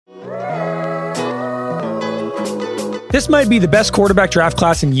This might be the best quarterback draft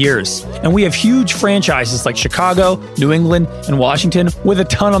class in years, and we have huge franchises like Chicago, New England, and Washington with a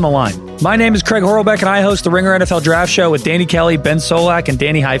ton on the line. My name is Craig Horlbeck, and I host the Ringer NFL Draft Show with Danny Kelly, Ben Solak, and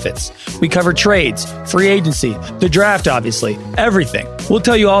Danny Heifetz. We cover trades, free agency, the draft, obviously, everything. We'll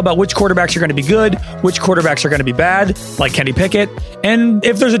tell you all about which quarterbacks are going to be good, which quarterbacks are going to be bad, like Kenny Pickett, and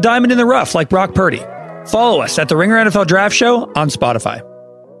if there's a diamond in the rough, like Brock Purdy. Follow us at the Ringer NFL Draft Show on Spotify.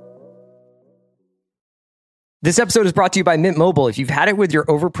 This episode is brought to you by Mint Mobile. If you've had it with your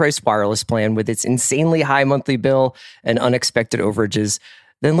overpriced wireless plan with its insanely high monthly bill and unexpected overages,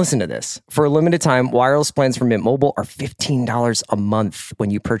 then listen to this. For a limited time, wireless plans from Mint Mobile are $15 a month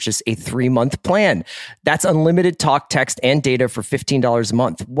when you purchase a 3-month plan. That's unlimited talk, text, and data for $15 a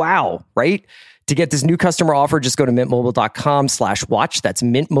month. Wow, right? To get this new customer offer, just go to mintmobile.com/watch. That's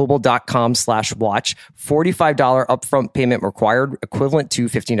mintmobile.com/watch. $45 upfront payment required, equivalent to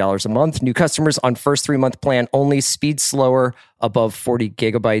 $15 a month. New customers on first 3-month plan only. Speed slower, above 40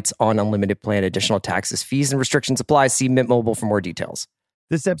 gigabytes on unlimited plan. Additional taxes, fees, and restrictions apply. See Mint Mobile for more details.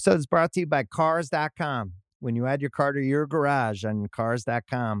 This episode is brought to you by Cars.com. When you add your car to your garage on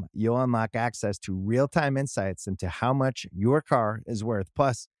Cars.com, you'll unlock access to real-time insights into how much your car is worth.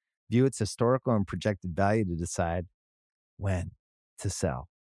 Plus, view its historical and projected value to decide when to sell.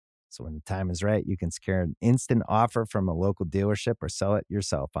 So when the time is right, you can secure an instant offer from a local dealership or sell it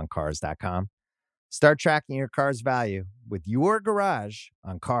yourself on Cars.com. Start tracking your car's value with your garage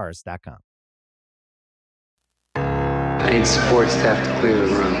on Cars.com. I need support staff to clear the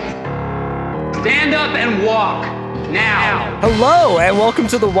room. Stand up and walk. Now. Hello and welcome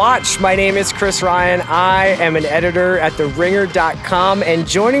to The Watch. My name is Chris Ryan. I am an editor at TheRinger.com, and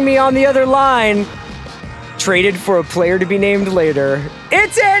joining me on the other line, traded for a player to be named later,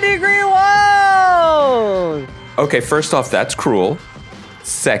 it's Andy Greenwald! Okay, first off, that's cruel.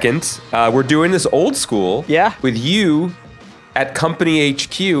 Second, we're doing this old school with you at Company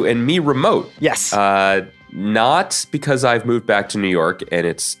HQ and me remote. Yes. Not because I've moved back to New York and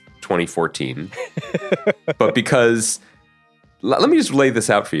it's 2014, but because, let me just lay this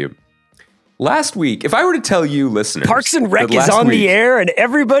out for you. Last week, if I were to tell you listeners, Parks and Rec is on the air and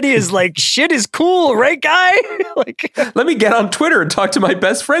everybody is like, shit is cool, right, guy? Like, let me get on Twitter and talk to my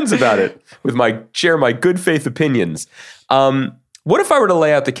best friends about it share my good faith opinions. What if I were to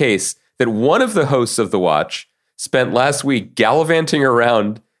lay out the case that one of the hosts of The Watch spent last week gallivanting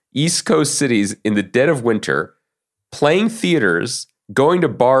around East Coast cities in the dead of winter, playing theaters, going to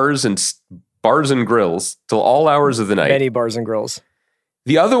bars and grills till all hours of the night. Many bars and grills.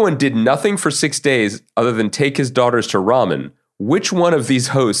 The other one did nothing for 6 days other than take his daughters to ramen. Which one of these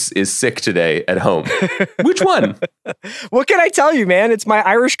hosts is sick today at home? Which one? What can I tell you, man? It's my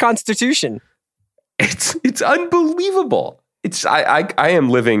Irish constitution. It's unbelievable. I am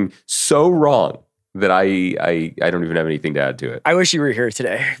living so wrong that I don't even have anything to add to it. I wish you were here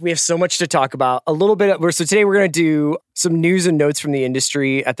today. We have so much to talk about. So today we're going to do some news and notes from the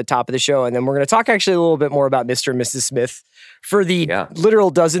industry at the top of the show, and then we're going to talk actually a little bit more about Mr. and Mrs. Smith. For the literal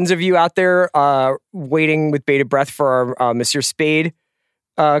dozens of you out there waiting with bated breath for our Monsieur Spade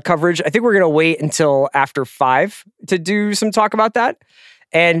coverage, I think we're going to wait until after 5 to do some talk about that.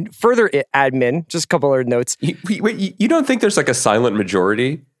 And further admin, just a couple of notes. You don't think there's like a silent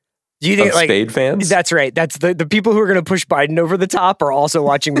majority? Do you think Spade fans? That's right. That's the people who are going to push Biden over the top are also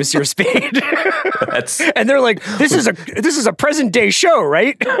watching Monsieur Spade. And they're like, this is a present day show,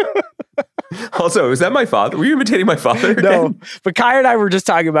 right? Also, is that my father? Were you imitating my father again? No, but Kai and I were just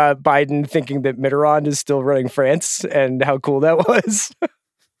talking about Biden thinking that Mitterrand is still running France and how cool that was.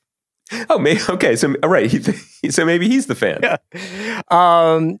 Oh, maybe. Okay. So, all right. So maybe he's the fan. Yeah.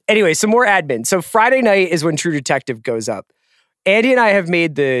 Anyway, some more admin. So Friday night is when True Detective goes up. Andy and I have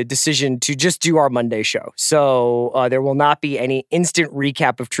made the decision to just do our Monday show. So there will not be any instant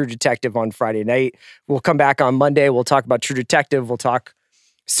recap of True Detective on Friday night. We'll come back on Monday. We'll talk about True Detective. We'll talk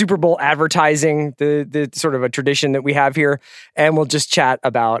Super Bowl advertising, the sort of a tradition that we have here. And we'll just chat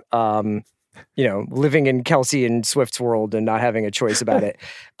about, living in Kelsey and Swift's world and not having a choice about it.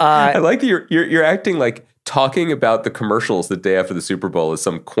 I like that you're acting like talking about the commercials the day after the Super Bowl is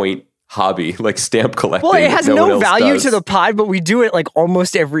some quaint hobby, like stamp collecting. Well, it has no value to the pod, but we do it like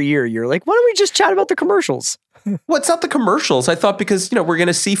almost every year. You're like, why don't we just chat about the commercials? Well, it's not the commercials. I thought because, we're going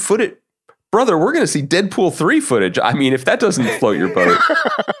to see footage. Brother, we're going to see Deadpool 3 footage. I mean, if that doesn't float your boat,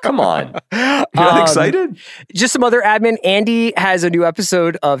 come on. You're not excited? Just some other admin. Andy has a new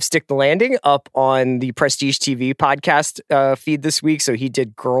episode of Stick the Landing up on the Prestige TV podcast feed this week. So he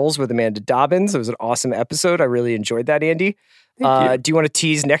did Girls with Amanda Dobbins. It was an awesome episode. I really enjoyed that, Andy. Do you want to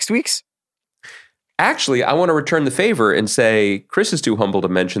tease next week's? Actually, I want to return the favor and say Chris is too humble to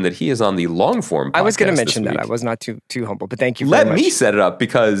mention that he is on the long form podcast. I was going to mention that. I was not too humble, but thank you very much. Let me set it up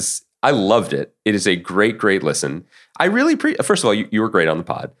because I loved it. It is a great, great listen. I really first of all, you were great on the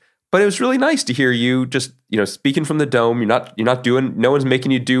pod, but it was really nice to hear you just, speaking from the dome. You're not doing, no one's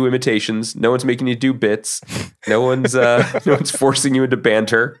making you do imitations. No one's making you do bits. No one's forcing you into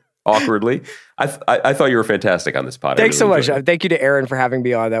banter awkwardly. I thought you were fantastic on this pod. Thanks so much. Thank you to Aaron for having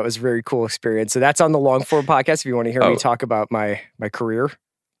me on. That was a very cool experience. So that's on the long form podcast if you want to hear me talk about my career,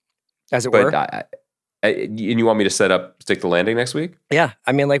 as it were. And you want me to set up Stick the Landing next week? Yeah.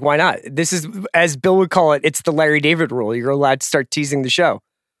 I mean, why not? This is, as Bill would call it, it's the Larry David rule. You're allowed to start teasing the show.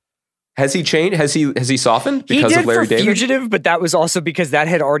 Has he changed? Has he softened because of Larry David? He did for Fugitive, but that was also because that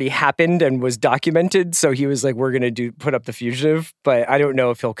had already happened and was documented. So he was like, we're going to put up the Fugitive, but I don't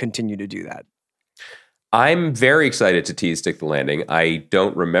know if he'll continue to do that. I'm very excited to tease Stick the Landing. I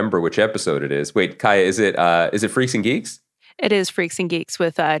don't remember which episode it is. Wait, Kaya, is it Freaks and Geeks? It is Freaks and Geeks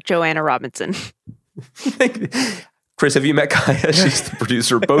with Joanna Robinson. Chris, have you met Kaya? She's the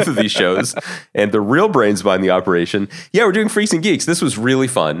producer of both of these shows and the real brains behind the operation. Yeah, we're doing Freaks and Geeks. This was really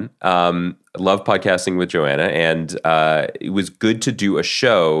fun. Love podcasting with Joanna, and it was good to do a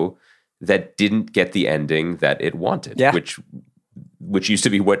show that didn't get the ending that it wanted, which used to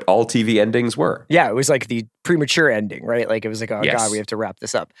be what all TV endings were. Yeah, it was like the premature ending, right? Like it was like, oh God, we have to wrap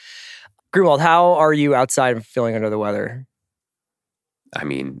this up. Greenwald, how are you outside of feeling under the weather? I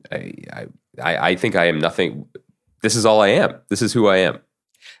mean, I think I am nothing. This is all I am. This is who I am.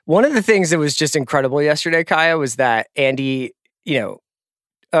 One of the things that was just incredible yesterday, Kaya, was that Andy,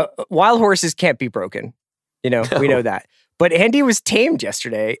 wild horses can't be broken. We know that. But Andy was tamed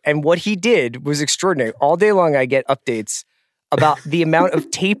yesterday, and what he did was extraordinary. All day long, I get updates about the amount of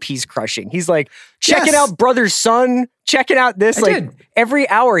tape he's crushing. He's like, checking out Brother's Son, checking out this. Every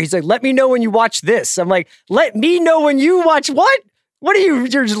hour, he's like, let me know when you watch this. I'm like, let me know when you watch what? What are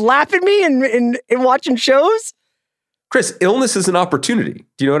you're just laughing me and watching shows? Chris, illness is an opportunity.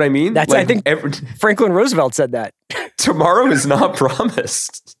 Do you know what I mean? I think Franklin Roosevelt said that. Tomorrow is not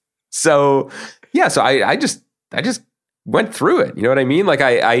promised. So I just went through it. You know what I mean?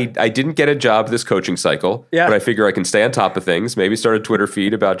 I didn't get a job this coaching cycle, but I figure I can stay on top of things. Maybe start a Twitter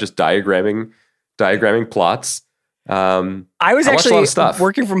feed about just diagramming plots. I was actually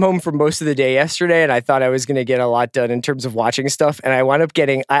working from home for most of the day yesterday, and I thought I was going to get a lot done in terms of watching stuff. And I wound up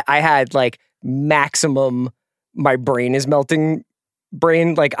getting, I had maximum, my brain is melting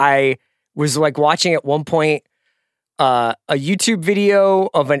brain. I was watching at one point a YouTube video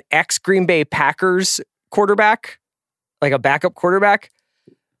of an ex-Green Bay Packers quarterback, a backup quarterback,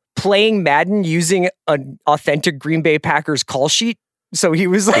 playing Madden using an authentic Green Bay Packers call sheet. So he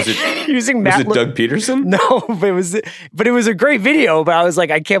was using Matt. Was it Doug Peterson? No, but it was a great video. But I was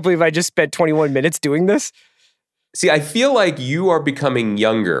like, I can't believe I just spent 21 minutes doing this. See, I feel like you are becoming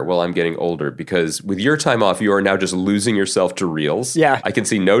younger while I'm getting older, because with your time off, you are now just losing yourself to reels. Yeah. I can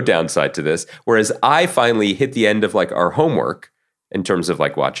see no downside to this. Whereas I finally hit the end of our homework in terms of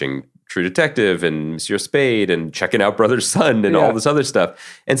watching True Detective and Monsieur Spade and checking out Brother's Son and all this other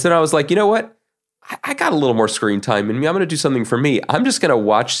stuff. And so I was like, you know what? I got a little more screen time in me. I'm going to do something for me. I'm just going to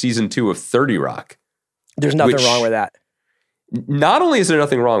watch season 2 of 30 Rock. There's nothing wrong with that. Not only is there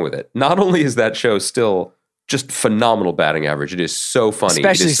nothing wrong with it, not only is that show still just phenomenal batting average, it is so funny.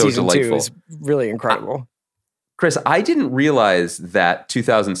 Especially it is so season delightful. 2 is really incredible. Chris, I didn't realize that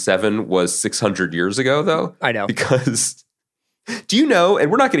 2007 was 600 years ago, though. I know. Because do you know, and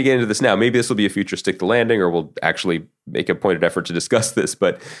we're not going to get into this now, maybe this will be a future Stick the Landing, or we'll actually make a pointed effort to discuss this,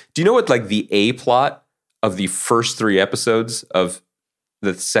 but do you know what the A plot of the first 3 episodes of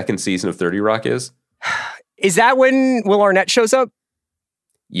the second season of 30 Rock is? Is that when Will Arnett shows up?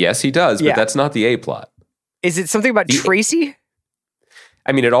 Yes, he does, but that's not the A plot. Is it something about Tracy?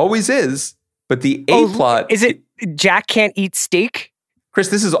 I mean, it always is, but the A plot... Is it Jack can't eat steak? Chris,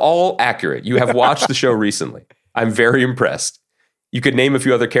 this is all accurate. You have watched the show recently. I'm very impressed. You could name a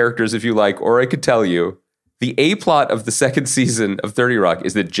few other characters if you like, or I could tell you. The A plot of the second season of 30 Rock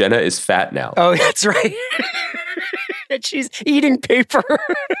is that Jenna is fat now. Oh, that's right. And she's eating paper.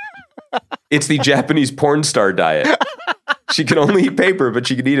 It's the Japanese porn star diet. She can only eat paper, but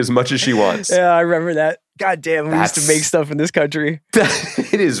she can eat as much as she wants. Yeah, I remember that. God damn, we used to make stuff in this country.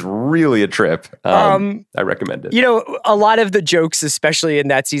 It is really a trip. I recommend it. A lot of the jokes, especially in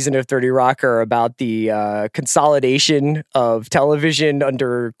that season of 30 Rock, are about the consolidation of television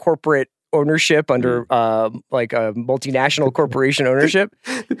under corporate ownership under like a multinational corporation ownership.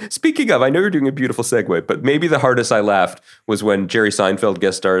 Speaking of, I know you're doing a beautiful segue, but maybe the hardest I laughed was when Jerry Seinfeld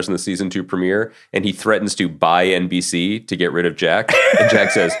guest stars in the season 2 premiere and he threatens to buy NBC to get rid of Jack. And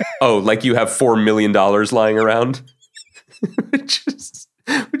Jack says, "Oh, like you have $4 million lying around," which is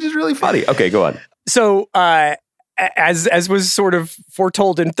really funny. Okay, go on. So, as was sort of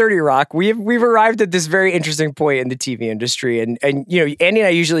foretold in 30 Rock, we've arrived at this very interesting point in the TV industry. And you know, Andy and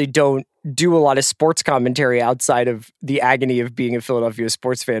I usually don't do a lot of sports commentary outside of the agony of being a Philadelphia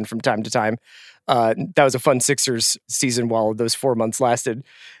sports fan from time to time. That was a fun Sixers season while those 4 months lasted.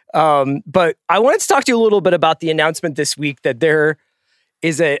 But I wanted to talk to you a little bit about the announcement this week that there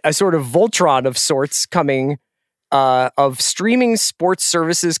is a sort of Voltron of sorts coming, of streaming sports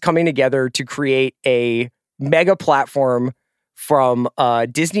services coming together to create a mega platform from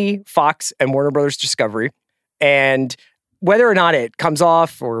Disney, Fox, and Warner Brothers Discovery. And whether or not it comes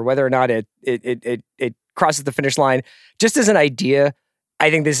off or whether or not it crosses the finish line, just as an idea, I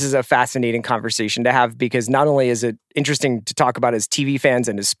think this is a fascinating conversation to have, because not only is it interesting to talk about as TV fans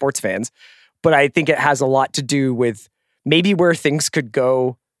and as sports fans, but I think it has a lot to do with maybe where things could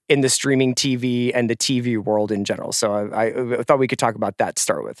go in the streaming TV and the TV world in general. So I thought we could talk about that to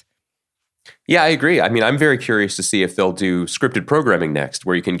start with. Yeah, I agree. I mean, I'm very curious to see if they'll do scripted programming next,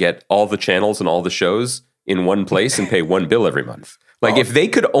 where you can get all the channels and all the shows in one place and pay one bill every month. Like, if they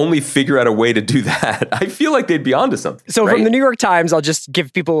could only figure out a way to do that, I feel like they'd be onto something. So right? From the New York Times, I'll just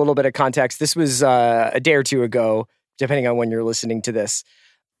give people a little bit of context. This was a day or two ago, depending on when you're listening to this.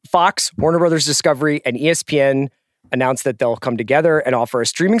 Fox, Warner Brothers Discovery, and ESPN announced that they'll come together and offer a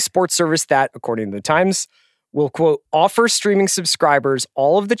streaming sports service that, according to the Times, will, quote, offer streaming subscribers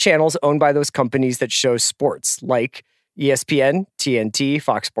all of the channels owned by those companies that show sports, like ESPN, TNT,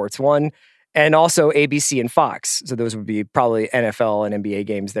 Fox Sports 1, and also ABC and Fox. So those would be probably NFL and NBA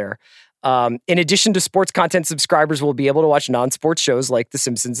games there. In addition to sports content, subscribers will be able to watch non-sports shows like The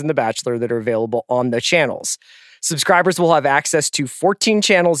Simpsons and The Bachelor that are available on the channels. Subscribers will have access to 14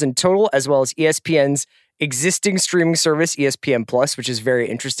 channels in total, as well as ESPN's existing streaming service, ESPN Plus, which is very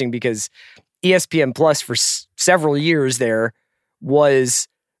interesting because ESPN Plus for several years there was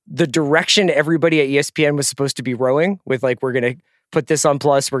the direction everybody at ESPN was supposed to be rowing with, like, we're going to put this on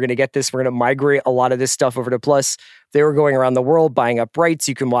Plus, we're going to get this, we're going to migrate a lot of this stuff over to Plus. They were going around the world buying up rights.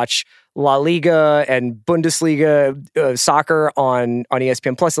 You can watch La Liga and Bundesliga soccer on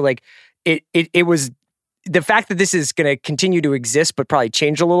ESPN Plus. So like it was, the fact that this is going to continue to exist but probably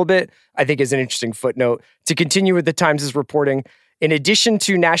change a little bit, I think is an interesting footnote. To continue with the Times' reporting, in addition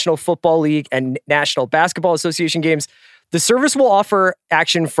to National Football League and National Basketball Association games, the service will offer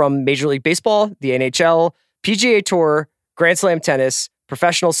action from Major League Baseball, the NHL, PGA Tour, Grand Slam tennis,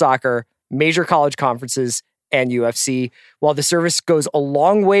 professional soccer, major college conferences, and UFC. While the service goes a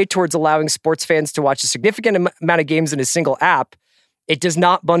long way towards allowing sports fans to watch a significant amount of games in a single app, it does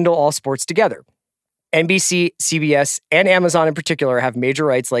not bundle all sports together. NBC, CBS, and Amazon in particular have major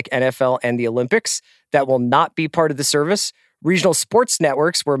rights like NFL and the Olympics that will not be part of the service. Regional sports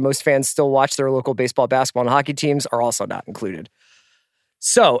networks, where most fans still watch their local baseball, basketball, and hockey teams, are also not included.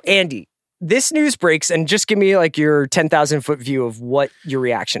 So, Andy, this news breaks, and just give me like your 10,000-foot view of what your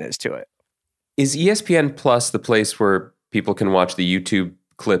reaction is to it. Is ESPN Plus the place where people can watch the YouTube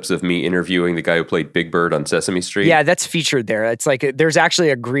clips of me interviewing the guy who played Big Bird on Sesame Street? Yeah, that's featured there. It's like there's actually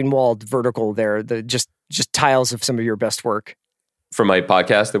a green-walled vertical there, just tiles of some of your best work. From my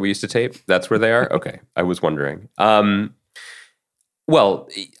podcast that we used to tape? That's where they are? Okay, I was wondering. Well,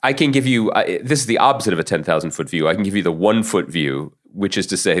 I can give you, this is the opposite of a 10,000-foot view. I can give you the 1-foot view, which is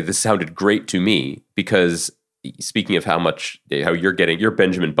to say this sounded great to me because, speaking of how you're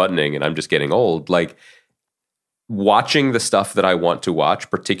Benjamin Buttoning and I'm just getting old, like watching the stuff that I want to watch,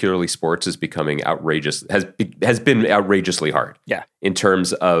 particularly sports, is becoming outrageous, has been outrageously hard. Yeah. In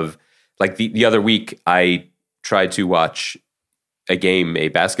terms of, like the other week, I tried to watch a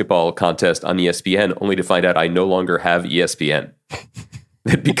basketball contest on ESPN, only to find out I no longer have ESPN.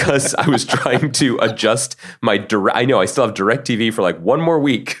 Because I was trying to adjust my I know I still have DirecTV for like one more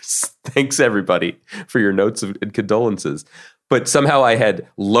week. Thanks everybody for your notes and condolences. But somehow I had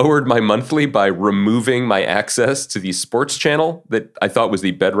lowered my monthly by removing my access to the sports channel that I thought was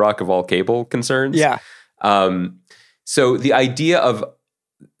the bedrock of all cable concerns. Yeah. So the idea of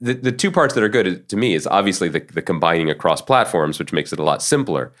the two parts that are good to me is obviously the combining across platforms, which makes it a lot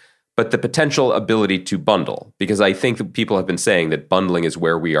simpler. But the potential ability to bundle, because I think that people have been saying that bundling is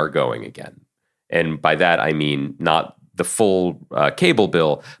where we are going again. And by that, I mean not the full cable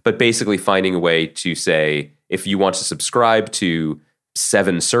bill, but basically finding a way to say, if you want to subscribe to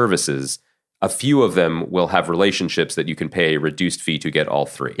 7 services, a few of them will have relationships that you can pay a reduced fee to get all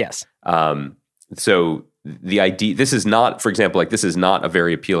three. Yes. So the idea, this is not, for example, like this is not a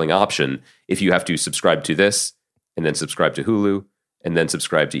very appealing option if you have to subscribe to this and then subscribe to Hulu and then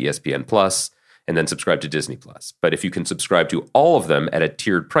subscribe to ESPN Plus and then subscribe to Disney Plus. But if you can subscribe to all of them at a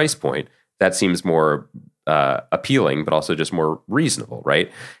tiered price point, that seems more appealing, but also just more reasonable,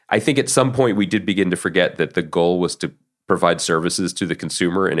 right? I think at some point we did begin to forget that the goal was to provide services to the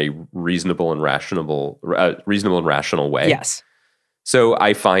consumer in a reasonable and rational way. Yes. So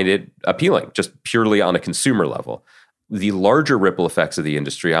I find it appealing, just purely on a consumer level. The larger ripple effects of the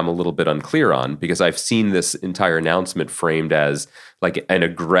industry, I'm a little bit unclear on, because I've seen this entire announcement framed as like an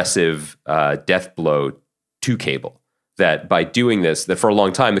aggressive death blow to cable. That by doing this, that for a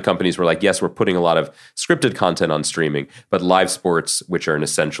long time, the companies were like, yes, we're putting a lot of scripted content on streaming, but live sports, which are an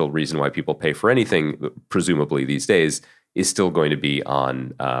essential reason why people pay for anything, presumably these days, is still going to be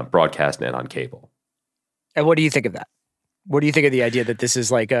on broadcast and on cable. And what do you think of that? What do you think of the idea that this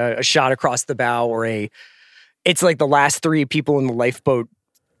is like a shot across the bow, or it's like the last three people in the lifeboat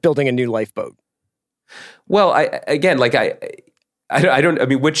building a new lifeboat? Well, I mean,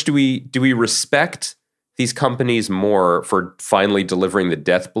 which do we respect these companies more for finally delivering the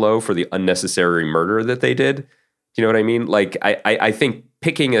death blow for the unnecessary murder that they did? Do you know what I mean? Like, I think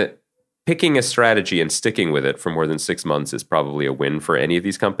picking a strategy and sticking with it for more than 6 months is probably a win for any of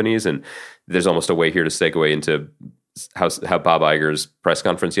these companies. And there's almost a way here to segue into how Bob Iger's press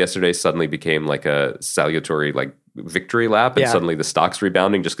conference yesterday suddenly became like a salutary like victory lap, and suddenly the stock's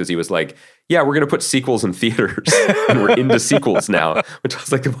rebounding just because he was like, yeah, we're going to put sequels in theaters and we're into sequels now, which I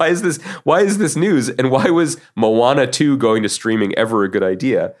was like, why is this news? And why was Moana 2 going to streaming ever a good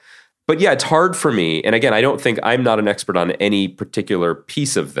idea? But yeah, it's hard for me. And again, I'm not an expert on any particular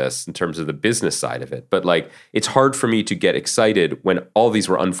piece of this in terms of the business side of it, but like, it's hard for me to get excited when all these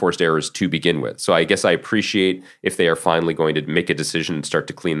were unforced errors to begin with. So I guess I appreciate if they are finally going to make a decision and start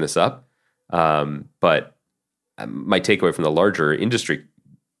to clean this up. But my takeaway from the larger industry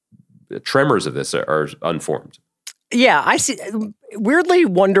tremors of this are unformed. Yeah, I weirdly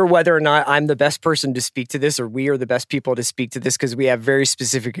wonder whether or not I'm the best person to speak to this, or we are the best people to speak to this, because we have very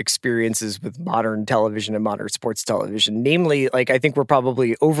specific experiences with modern television and modern sports television. Namely, like, I think we're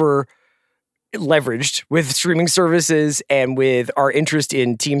probably over leveraged with streaming services and with our interest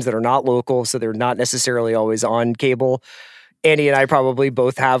in teams that are not local, so they're not necessarily always on cable. Andy and I probably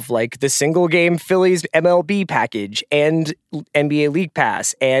both have like the single game Phillies MLB package and NBA League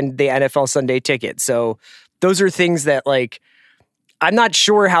Pass and the NFL Sunday Ticket. So those are things that, like, I'm not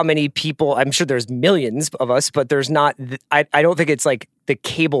sure how many people, I'm sure there's millions of us, but there's not, I don't think it's like the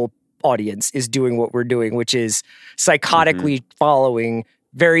cable audience is doing what we're doing, which is psychotically following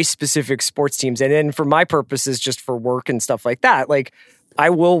very specific sports teams. And then for my purposes, just for work and stuff like that, like,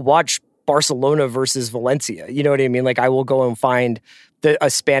 I will watch Barcelona versus Valencia. You know what I mean? Like, I will go and find a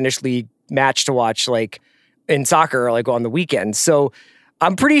Spanish league match to watch, like, in soccer, like, on the weekend. So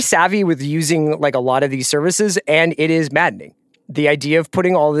I'm pretty savvy with using like a lot of these services, and it is maddening. The idea of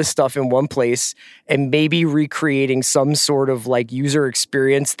putting all this stuff in one place and maybe recreating some sort of like user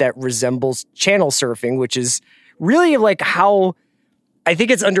experience that resembles channel surfing, which is really like how, I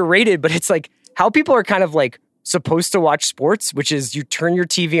think it's underrated, but it's like how people are kind of like supposed to watch sports, which is you turn your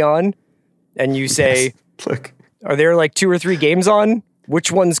TV on and you say, look, are there like 2 or 3 games on?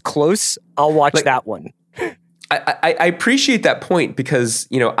 Which one's close? I'll watch that one. I appreciate that point because,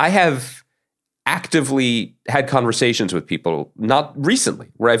 you know, I have actively had conversations with people, not recently,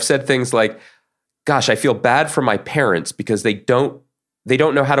 where I've said things like, gosh, I feel bad for my parents because they don't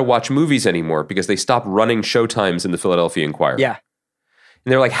know how to watch movies anymore because they stopped running showtimes in the Philadelphia Inquirer. Yeah.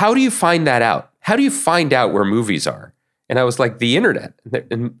 And they're like, how do you find that out? How do you find out where movies are? And I was like, the internet.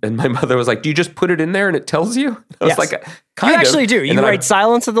 And my mother was like, do you just put it in there and it tells you? I was like, kind of. You of. actually do. You write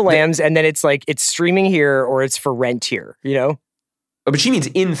Silence of the Lambs, and then it's like, it's streaming here or it's for rent here, you know? Oh, but she means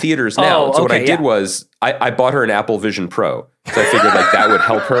in theaters now. So what I did was I bought her an Apple Vision Pro. So I figured like that would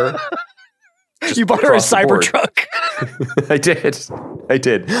help her. You bought her a Cybertruck. I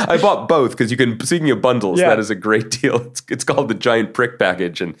did. I bought both because you can, speaking of bundles, that is a great deal. It's called the Giant Prick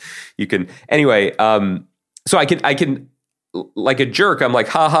Package. And you can, anyway, so I can, like a jerk, I'm like,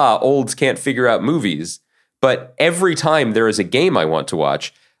 haha, olds can't figure out movies. But every time there is a game I want to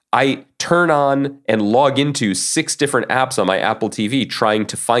watch, I turn on and log into 6 different apps on my Apple TV trying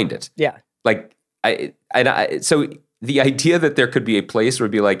to find it. Yeah. Like, so the idea that there could be a place where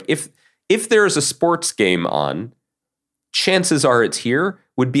it'd be like, if there's a sports game on, chances are it's here,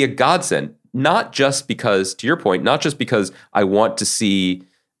 would be a godsend. Not just because, to your point, not just because I want to see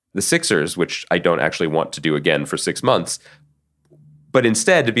the Sixers, which I don't actually want to do again for 6 months, but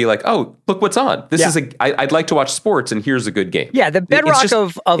instead to be like, oh, look what's on. This is I'd like to watch sports, and here's a good game. Yeah, the bedrock it's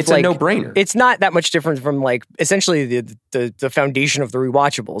of a no-brainer. It's not that much different from like essentially the foundation of the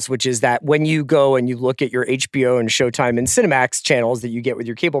rewatchables, which is that when you go and you look at your HBO and Showtime and Cinemax channels that you get with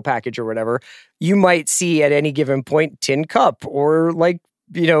your cable package or whatever, you might see at any given point Tin Cup or like,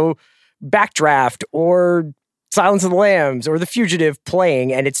 Backdraft or Silence of the Lambs or The Fugitive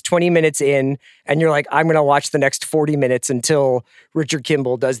playing, and it's 20 minutes in, and you're like, I'm going to watch the next 40 minutes until Richard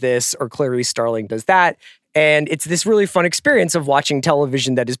Kimball does this or Clarice Starling does that. And it's this really fun experience of watching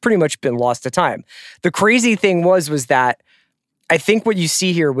television that has pretty much been lost to time. The crazy thing was that I think what you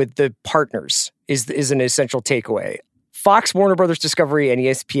see here with the partners is an essential takeaway. Fox, Warner Brothers Discovery, and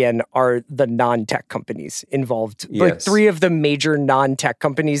ESPN are the non-tech companies involved. Yes. Like 3 of the major non-tech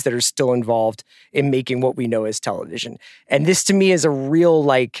companies that are still involved in making what we know as television. And this to me is a real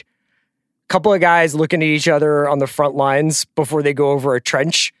like couple of guys looking at each other on the front lines before they go over a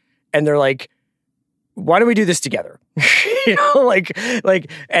trench. And they're like, why don't we do this together? And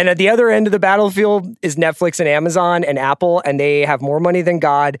at the other end of the battlefield is Netflix and Amazon and Apple, and they have more money than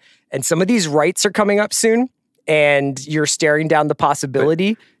God. And some of these rights are coming up soon. And you're staring down the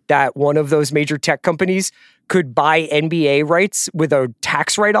possibility that one of those major tech companies could buy NBA rights with a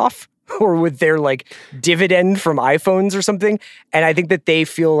tax write-off or with their like dividend from iPhones or something. And I think that they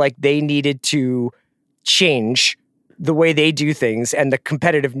feel like they needed to change the way they do things and the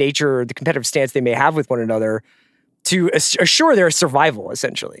competitive nature or the competitive stance they may have with one another to assure their survival,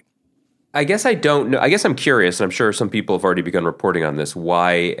 essentially. I guess I don't know. I guess I'm curious, and I'm sure some people have already begun reporting on this,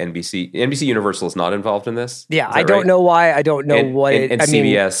 why NBC Universal is not involved in this. Yeah, I don't know why. I don't know and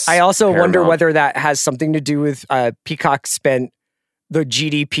CBS, I also wonder Paramount. whether that has something to do with Peacock spent the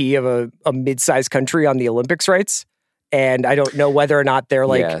GDP of a mid-sized country on the Olympics rights. And I don't know whether or not they're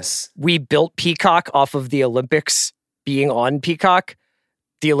like, we built Peacock off of the Olympics being on Peacock.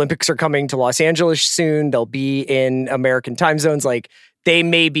 The Olympics are coming to Los Angeles soon. They'll be in American time zones. Like, they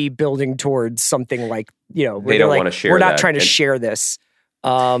may be building towards something like, they don't want to share. We're not trying to share this.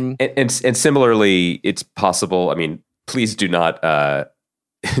 And similarly, it's possible. I mean, please do not. I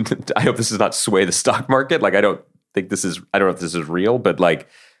hope this does not sway the stock market. Like, I don't know if this is real, but like,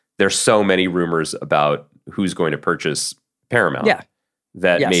 there's so many rumors about who's going to purchase Paramount.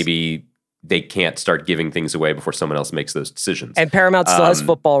 That maybe they can't start giving things away before someone else makes those decisions. And Paramount still has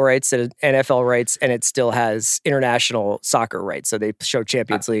football rights and NFL rights, and it still has international soccer rights. So they show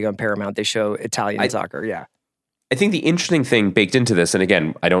Champions League on Paramount. They show Italian soccer. Yeah. I think the interesting thing baked into this, and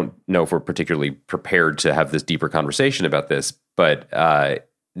again, I don't know if we're particularly prepared to have this deeper conversation about this, but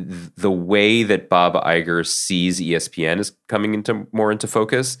the way that Bob Iger sees ESPN is coming more into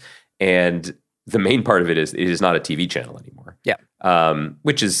focus. And the main part of it is not a TV channel anymore. Yeah.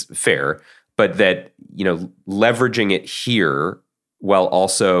 Which is fair, but that, leveraging it here while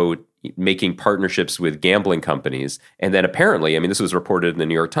also making partnerships with gambling companies. And then apparently, I mean, this was reported in the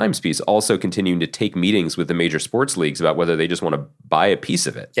New York Times piece, also continuing to take meetings with the major sports leagues about whether they just want to buy a piece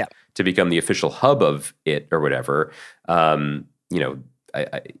of it to become the official hub of it or whatever. Whether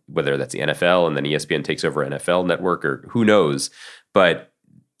that's the NFL and then ESPN takes over NFL Network or who knows, but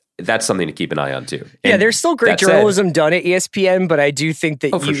that's something to keep an eye on too. And there's still great journalism done at ESPN, but I do think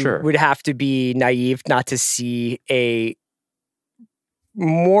that would have to be naive not to see a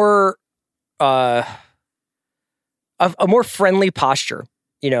more a more friendly posture,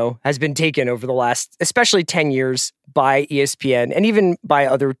 has been taken over the last, especially 10 years by ESPN and even by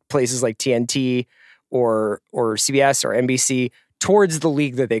other places like TNT or CBS or NBC towards the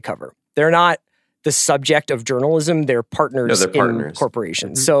league that they cover. They're not the subject of journalism, they're partners in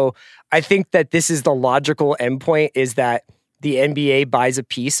corporations. Mm-hmm. So I think that this is the logical endpoint, is that the NBA buys a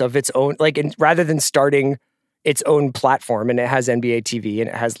piece of its own, rather than starting its own platform, and it has NBA TV and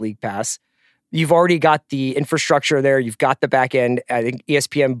it has League Pass. You've already got the infrastructure there. You've got the back end. I think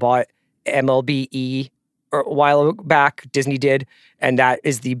ESPN bought MLBE a while back. Disney did. And that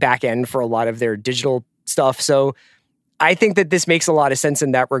is the back end for a lot of their digital stuff. So I think that this makes a lot of sense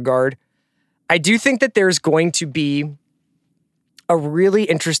in that regard. I do think that there's going to be a really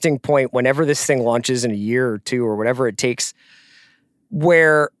interesting point whenever this thing launches in a year or two or whatever it takes,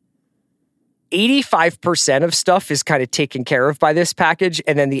 where 85% of stuff is kind of taken care of by this package,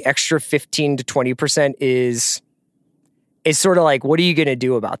 and then the extra 15 to 20% is sort of like, what are you going to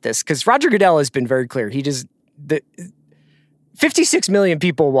do about this? Because Roger Goodell has been very clear. 56 million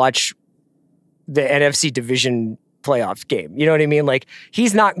people watch the NFC division playoff game. You know what I mean? Like,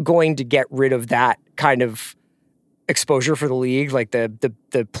 he's not going to get rid of that kind of exposure for the league, like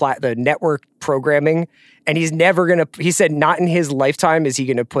the network programming. And he's never going to, he said not in his lifetime is he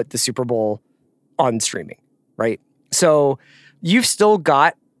going to put the Super Bowl on streaming, right? So you've still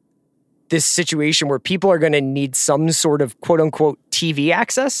got this situation where people are going to need some sort of quote unquote TV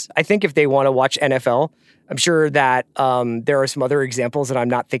access. I think if they want to watch NFL, I'm sure that there are some other examples that I'm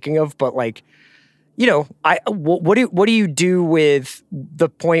not thinking of, but like, you know, what do you do with the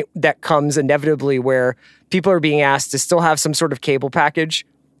point that comes inevitably where people are being asked to still have some sort of cable package,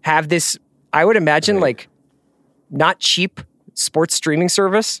 have this, I would imagine, like not cheap sports streaming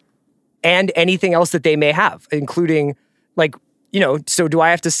service, and anything else that they may have, including like, you know, so do I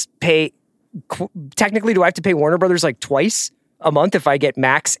have to pay, technically, do I have to pay Warner Brothers like twice a month if I get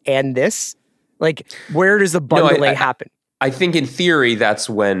Max and this? Like, where does the bundling happen? I think in theory that's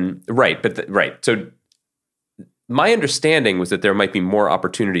when, right. So my understanding was that there might be more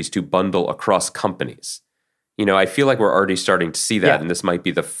opportunities to bundle across companies. You know, I feel like we're already starting to see that, and this might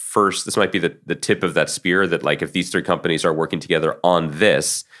be the tip of that spear that like if these three companies are working together on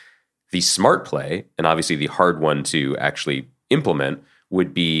this, the smart play, and obviously the hard one to actually implement,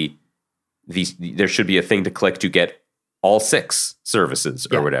 would be there should be a thing to click to get all 6 services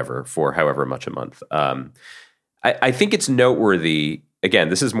or whatever for however much a month. I think it's noteworthy. Again,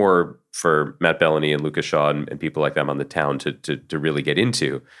 this is more for Matt Bellany and Lucas Shaw and people like them on the town to really get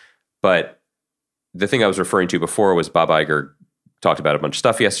into. But the thing I was referring to before was Bob Iger talked about a bunch of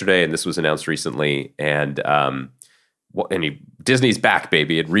stuff yesterday, and this was announced recently. And Disney's back,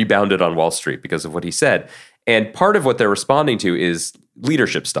 baby. It rebounded on Wall Street because of what he said. And part of what they're responding to is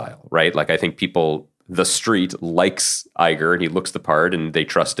leadership style, right? Like I think the street likes Iger and he looks the part and they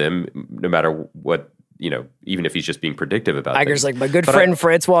trust him no matter what, you know, even if he's just being predictive about Iger's things. like, my good friend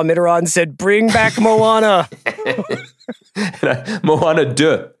Francois Mitterrand said, bring back Moana. Moana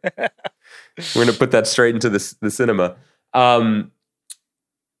 2. We're going to put that straight into the cinema. But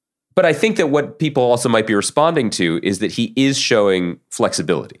I think that what people also might be responding to is that he is showing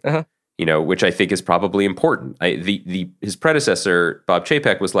flexibility, you know, which I think is probably important. His predecessor, Bob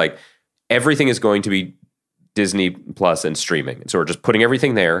Chapek, was like, everything is going to be Disney Plus and streaming. And so we're just putting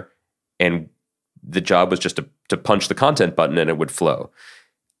everything there, and the job was just to punch the content button and it would flow.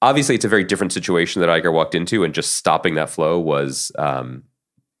 Obviously, it's a very different situation that Iger walked into, and just stopping that flow was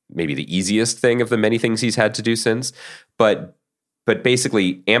maybe the easiest thing of the many things he's had to do since. But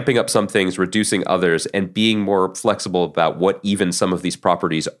basically amping up some things, reducing others, and being more flexible about what even some of these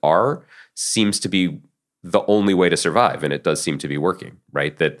properties are seems to be the only way to survive. And it does seem to be working,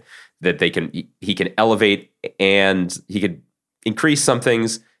 right? That he can elevate and he could increase some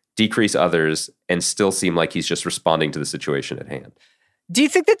things, decrease others, and still seem like he's just responding to the situation at hand. Do you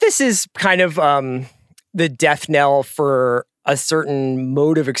think that this is kind of the death knell for a certain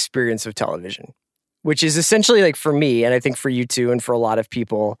mode of experience of television, which is essentially, like, for me, and I think for you too, and for a lot of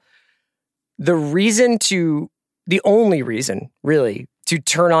people, the only reason really to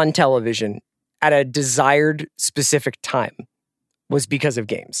turn on television at a desired specific time was because of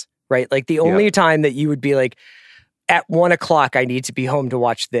games, right? Like the only time that you would be like, at 1 o'clock, I need to be home to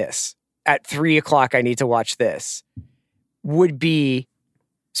watch this. At 3 o'clock, I need to watch this, would be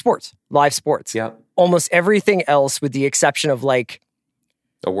sports, live sports. Yeah. Almost everything else, with the exception of like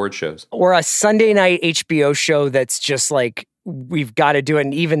award shows or a Sunday night HBO show that's just like, we've got to do it.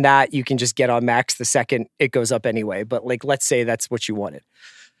 And even that you can just get on Max the second it goes up anyway. But like, let's say that's what you wanted.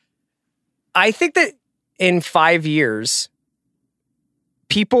 I think that in 5 years,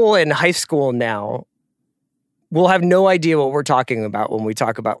 people in high school now will have no idea what we're talking about when we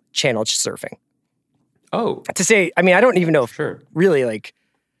talk about channel surfing. Oh. To say, I mean, I don't even know if really, like,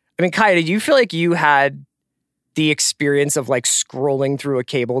 I mean, Kaya, did you feel like you had the experience of like scrolling through a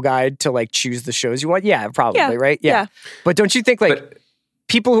cable guide to like choose the shows you want? Yeah, probably, right? Yeah. But don't you think like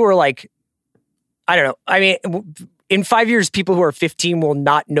people who are like, I don't know. I mean, in 5 years, people who are 15 will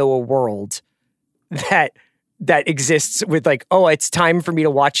not know a world that exists with like, oh, it's time for me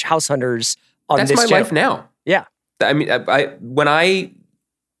to watch House Hunters on this channel. That's my life now. Yeah. I mean,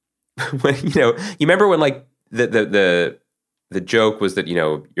 when you know, you remember when like the joke was that, you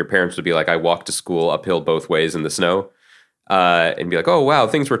know, your parents would be like, I walked to school uphill both ways in the snow, and be like, oh, wow,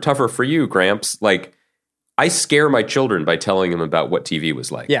 things were tougher for you, Gramps. Like, I scare my children by telling them about what TV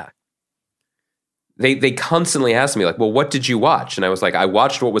was like. Yeah. They constantly ask me like, well, what did you watch? And I was like, I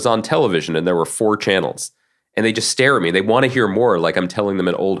watched what was on television, and there were 4 channels. And they just stare at me. They want to hear more, like I'm telling them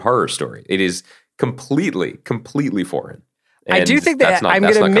an old horror story. It is completely foreign. And I do think that I'm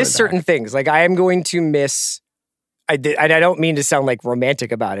going to miss certain things. Like I am going to miss, I don't mean to sound like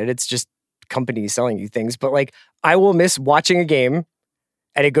romantic about it. It's just companies selling you things. But like I will miss watching a game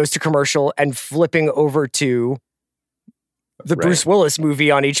and it goes to commercial and flipping over to the Bruce Willis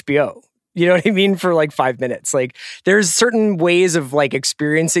movie on HBO. You know what I mean? For like 5 minutes. Like there's certain ways of like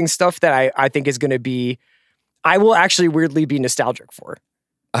experiencing stuff that I think is going to be, I will actually weirdly be nostalgic for.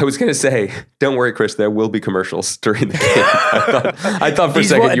 I was going to say, don't worry, Chris, there will be commercials during the game. I thought for a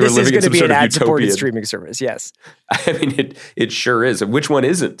second you were living in some sort of utopian ad-supported streaming service, yes. I mean, it sure is. Which one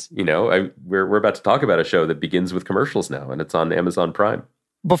isn't? You know, we're about to talk about a show that begins with commercials now, and it's on Amazon Prime.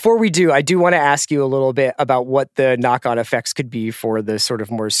 Before we do, I do want to ask you a little bit about what the knock-on effects could be for the sort of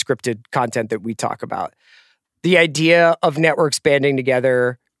more scripted content that we talk about. The idea of networks banding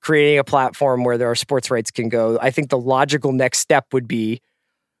together, creating a platform where our sports rights can go. I think the logical next step would be,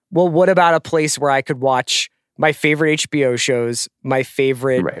 well, what about a place where I could watch my favorite HBO shows, my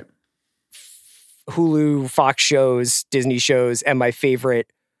favorite Hulu, Fox shows, Disney shows, and my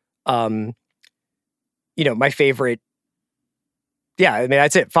favorite, yeah, I mean,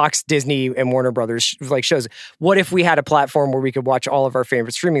 that's it. Fox, Disney, and Warner Brothers like shows. What if we had a platform where we could watch all of our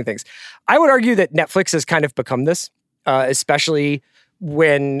favorite streaming things? I would argue that Netflix has kind of become this, especially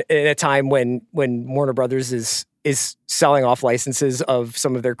in a time when Warner Brothers is selling off licenses of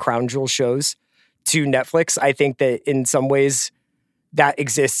some of their crown jewel shows to Netflix. I think that in some ways that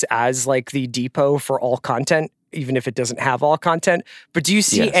exists as like the depot for all content, even if it doesn't have all content. But do you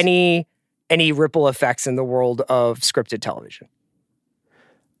see any ripple effects in the world of scripted television?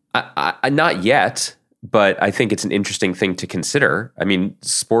 Not yet, but I think it's an interesting thing to consider. I mean,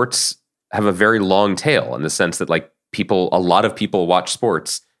 sports have a very long tail in the sense that like a lot of people watch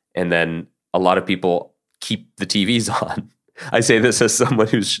sports and then a lot of people keep the TVs on. I say this as someone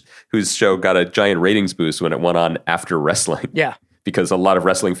whose show got a giant ratings boost when it went on after wrestling. Yeah. Because a lot of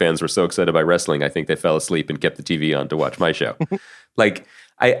wrestling fans were so excited by wrestling, I think they fell asleep and kept the TV on to watch my show. Like,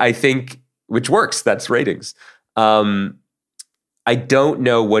 I think, which works, that's ratings. I don't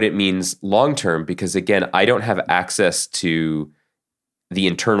know what it means long-term because, again, I don't have access to the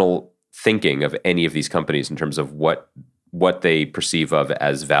internal thinking of any of these companies in terms of what they perceive of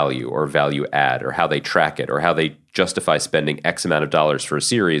as value or value add or how they track it or how they justify spending X amount of dollars for a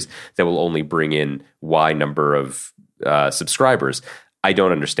series that will only bring in Y number of subscribers. I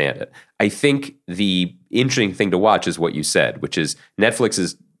don't understand it. I think the interesting thing to watch is what you said, which is Netflix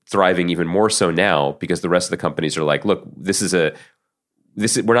is thriving even more so now because the rest of the companies are like, look,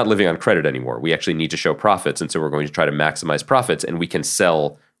 we're not living on credit anymore. We actually need to show profits. And so we're going to try to maximize profits and we can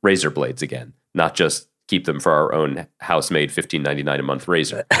sell razor blades again, not just keep them for our own house-made $15.99 a month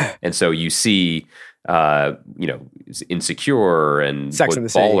razor. And so you see, Insecure and Sex and the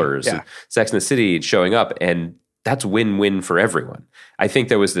Ballers, City. Yeah. and Sex and the City showing up. And that's win-win for everyone. I think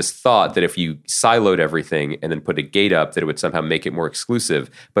there was this thought that if you siloed everything and then put a gate up, that it would somehow make it more exclusive.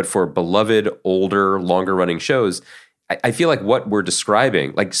 But for beloved, older, longer-running shows, I feel like what we're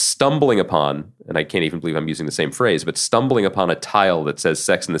describing, like stumbling upon, and I can't even believe I'm using the same phrase, but stumbling upon a tile that says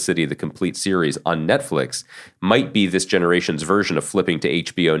Sex and the City, the complete series on Netflix might be this generation's version of flipping to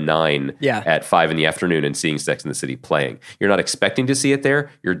HBO 9 at 5 p.m. and seeing Sex and the City playing. You're not expecting to see it there.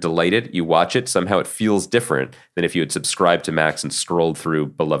 You're delighted. You watch it. Somehow it feels different than if you had subscribed to Max and scrolled through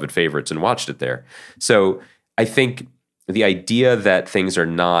beloved favorites and watched it there. So I think the idea that things are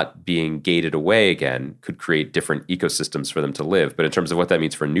not being gated away again could create different ecosystems for them to live. But in terms of what that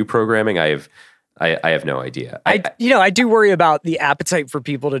means for new programming, I have no idea. I do worry about the appetite for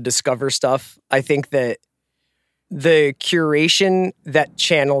people to discover stuff. I think that the curation that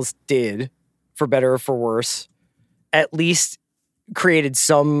channels did, for better or for worse, at least created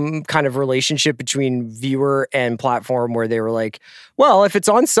some kind of relationship between viewer and platform where they were like, well, if it's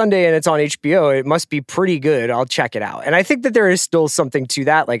on Sunday and it's on HBO, it must be pretty good. I'll check it out. And I think that there is still something to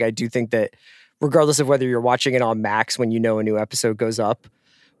that. Like, I do think that regardless of whether you're watching it on Max when you know a new episode goes up,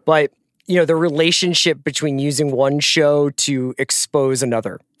 but the relationship between using one show to expose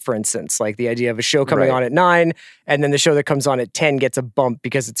another, for instance, like the idea of a show coming on at 9 and then the show that comes on at 10 gets a bump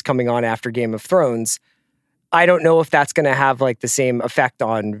because it's coming on after Game of Thrones. I don't know if that's going to have like the same effect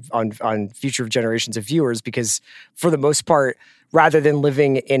on future generations of viewers because for the most part, rather than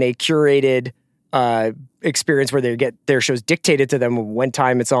living in a curated experience where they get their shows dictated to them when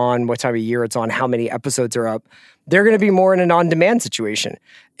time it's on, what time of year it's on, how many episodes are up, they're going to be more in an on-demand situation.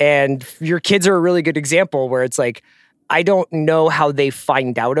 And your kids are a really good example where it's like, I don't know how they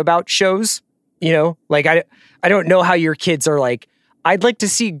find out about shows, like I don't know how your kids are like, I'd like to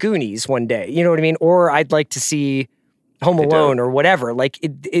see Goonies one day, you know what I mean? Or I'd like to see Home Alone or whatever. Like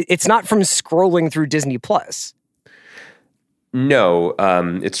it's not from scrolling through Disney Plus. No,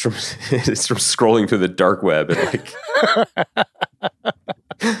 it's from scrolling through the dark web and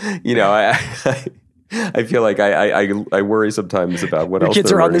I feel like I worry sometimes about what else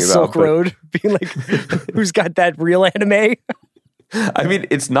kids are on the Silk Road, being like, who's got that real anime? I mean,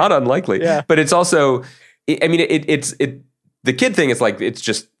 it's not unlikely, but it's also, the kid thing is like, it's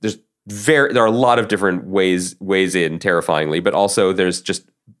just, there are a lot of different ways in terrifyingly, but also there's just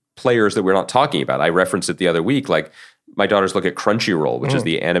players that we're not talking about. I referenced it the other week. Like my daughters look at Crunchyroll, which is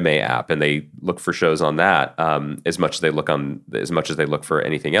the anime app, and they look for shows on that as much as they look for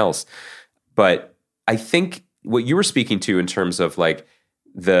anything else. But I think what you were speaking to in terms of like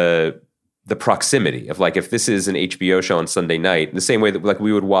the proximity of like if this is an HBO show on Sunday night, the same way that like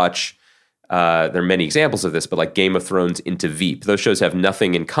we would watch. There are many examples of this, but like Game of Thrones into Veep, those shows have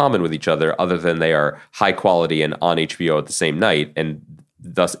nothing in common with each other other than they are high quality and on HBO at the same night, and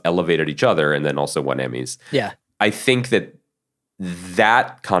thus elevated each other and then also won Emmys. Yeah. I think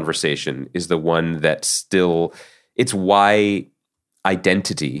that conversation is the one that still, it's why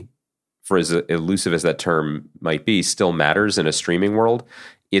identity, for as elusive as that term might be, still matters in a streaming world.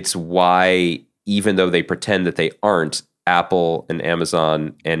 It's why, even though they pretend that they aren't, Apple and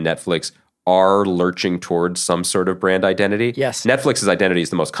Amazon and Netflix are lurching towards some sort of brand identity. Yes. Netflix's identity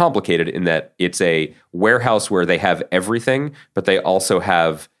is the most complicated in that it's a warehouse where they have everything, but they also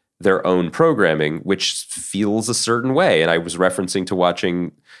have their own programming, which feels a certain way. And I was referencing to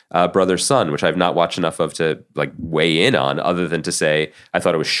watching Brother Son, which I've not watched enough of to like weigh in on, other than to say I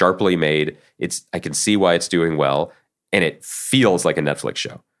thought it was sharply made. I can see why it's doing well, and it feels like a Netflix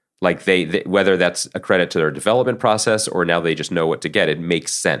show. Like they whether that's a credit to their development process or now they just know what to get, it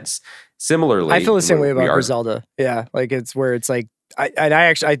makes sense. Similarly, I feel the same way about Griselda. Yeah, like it's where it's like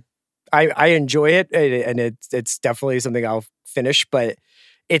I enjoy it, and it's definitely something I'll finish, but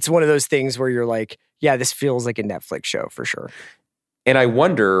it's one of those things where you're like, yeah, this feels like a Netflix show for sure. And I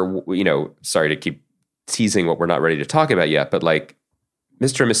wonder, sorry to keep teasing what we're not ready to talk about yet, but like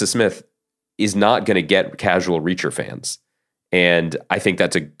Mr. and Mrs. Smith is not going to get casual Reacher fans. And I think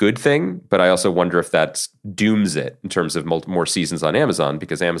that's a good thing, but I also wonder if that dooms it in terms of more seasons on Amazon,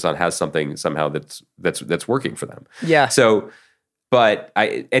 because Amazon has something somehow that's working for them. Yeah. So, but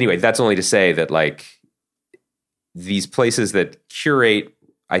anyway, that's only to say that like these places that curate,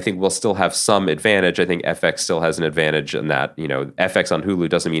 I think will still have some advantage. I think FX still has an advantage in that, FX on Hulu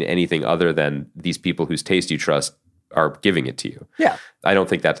doesn't mean anything other than these people whose taste you trust are giving it to you. Yeah. I don't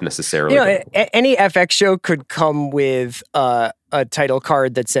think that's necessarily... any FX show could come with a title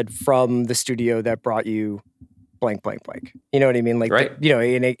card that said from the studio that brought you blank, blank, blank. You know what I mean? Like, right.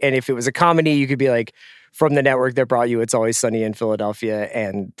 And if it was a comedy, you could be like, from the network that brought you It's Always Sunny in Philadelphia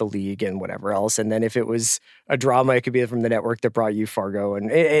and The League and whatever else. And then if it was a drama, it could be from the network that brought you Fargo. And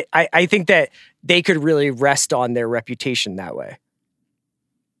I think that they could really rest on their reputation that way.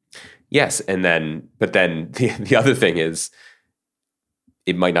 Yes, but then the other thing is,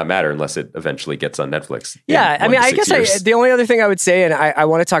 it might not matter unless it eventually gets on Netflix. Yeah, I mean, I guess the only other thing I would say, and I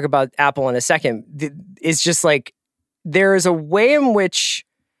want to talk about Apple in a second, is just like there is a way in which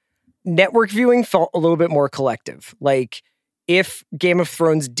network viewing felt a little bit more collective. Like if Game of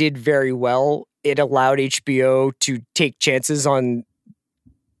Thrones did very well, it allowed HBO to take chances on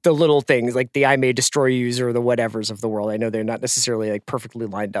the little things like the I May Destroy Yous or the whatevers of the world. I know they're not necessarily like perfectly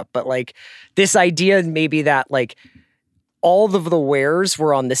lined up, but like this idea maybe that like all of the wares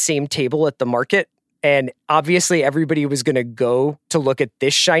were on the same table at the market, and obviously everybody was going to go to look at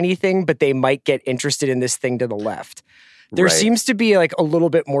this shiny thing, but they might get interested in this thing to the left. There seems to be like a little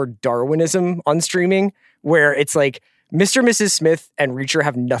bit more Darwinism on streaming where it's like Mr. and Mrs. Smith and Reacher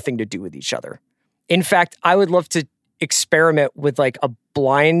have nothing to do with each other. In fact, I would love to experiment with like a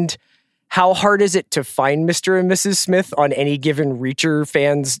blind, how hard is it to find Mr. and Mrs. Smith on any given Reacher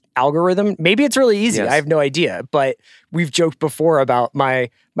fan's algorithm? Maybe it's really easy. Yes. I have no idea, but we've joked before about my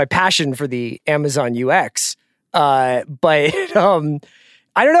passion for the Amazon UX. But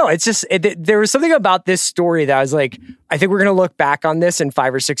I don't know. It's just, there was something about this story that I was like, I think we're going to look back on this in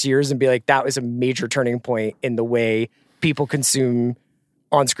 5 or 6 years and be like, that was a major turning point in the way people consume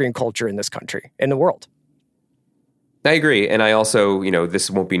on-screen culture in this country, in the world. I agree. And I also, this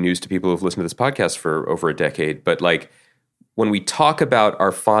won't be news to people who've listened to this podcast for over a decade, but like when we talk about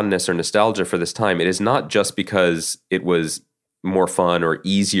our fondness or nostalgia for this time, it is not just because it was more fun or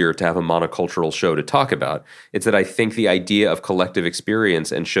easier to have a monocultural show to talk about. It's that I think the idea of collective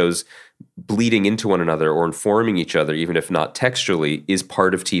experience and shows bleeding into one another or informing each other, even if not textually, is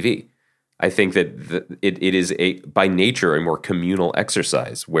part of TV. I think that it is by nature a more communal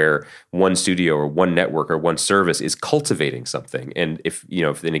exercise where one studio or one network or one service is cultivating something. And if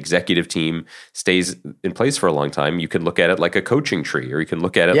an executive team stays in place for a long time, you can look at it like a coaching tree, or you can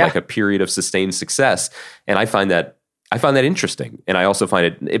look at it like a period of sustained success. And I find that interesting. And I also find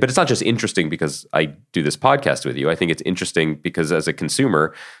it, but it's not just interesting because I do this podcast with you. I think it's interesting because as a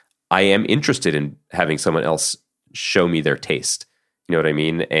consumer, I am interested in having someone else show me their taste. You know what I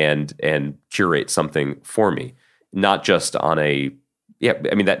mean? And curate something for me, not just on a Yeah,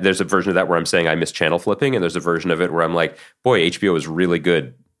 I mean, there's a version of that where I'm saying I miss channel flipping, and there's a version of it where I'm like, boy, HBO is really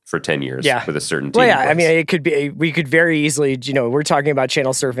good for 10 years with a certain team. Well, yeah, I mean, it could be, we could very easily, we're talking about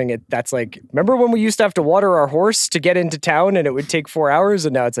channel surfing. That's like, remember when we used to have to water our horse to get into town and it would take 4 hours?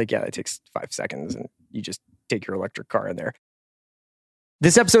 And now it's like, it takes 5 seconds and you just take your electric car in there.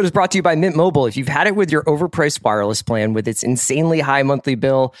 This episode is brought to you by Mint Mobile. If you've had it with your overpriced wireless plan with its insanely high monthly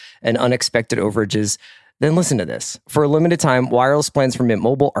bill and unexpected overages, then listen to this. For a limited time, wireless plans from Mint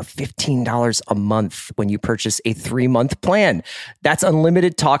Mobile are $15 a month when you purchase a 3-month plan. That's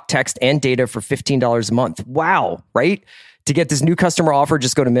unlimited talk, text, and data for $15 a month. Wow, right? To get this new customer offer,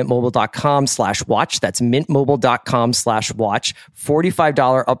 just go to mintmobile.com/watch. That's mintmobile.com/watch.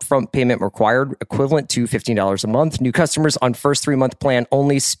 $45 upfront payment required, equivalent to $15 a month. New customers on first 3-month plan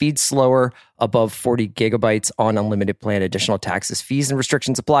only. Speed slower, above 40 gigabytes on unlimited plan. Additional taxes, fees, and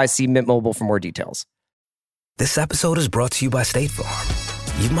restrictions apply. See Mint Mobile for more details. This episode is brought to you by State Farm.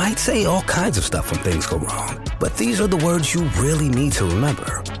 You might say all kinds of stuff when things go wrong, but these are the words you really need to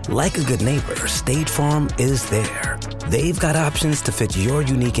remember. Like a good neighbor, State Farm is there. They've got options to fit your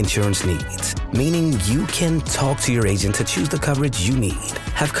unique insurance needs, meaning you can talk to your agent to choose the coverage you need,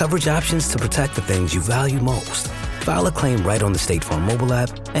 have coverage options to protect the things you value most, file a claim right on the State Farm mobile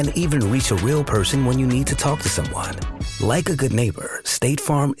app, and even reach a real person when you need to talk to someone. Like a good neighbor, State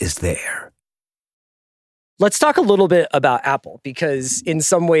Farm is there. Let's talk a little bit about Apple, because in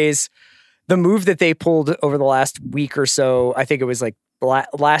some ways, the move that they pulled over the last week or so, I think it was like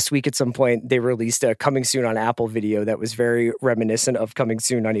last week at some point, they released a coming soon on Apple video that was very reminiscent of coming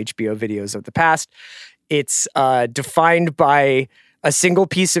soon on HBO videos of the past. It's defined by a single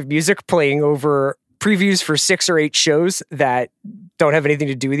piece of music playing over previews for 6 or 8 shows that don't have anything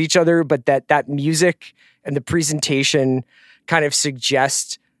to do with each other, but that music and the presentation kind of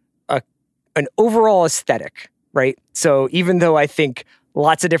suggest an overall aesthetic, right? So even though I think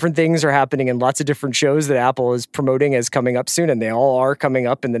lots of different things are happening in lots of different shows that Apple is promoting as coming up soon, and they all are coming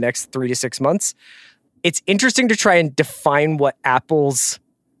up in the next 3 to 6 months, it's interesting to try and define what Apple's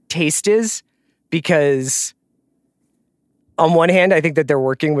taste is, because on one hand, I think that they're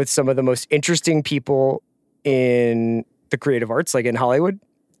working with some of the most interesting people in the creative arts, like in Hollywood.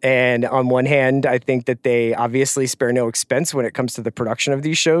 And on one hand, I think that they obviously spare no expense when it comes to the production of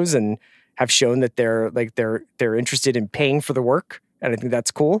these shows, and have shown that they're interested in paying for the work. And I think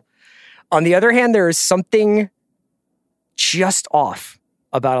that's cool. On the other hand, there is something just off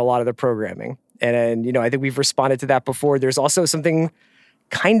about a lot of the programming. And I think we've responded to that before. There's also something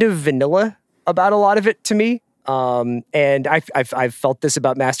kind of vanilla about a lot of it to me. And I've felt this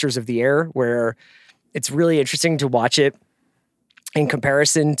about Masters of the Air, where it's really interesting to watch it in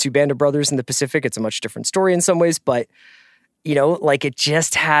comparison to Band of Brothers in the Pacific. It's a much different story in some ways, but it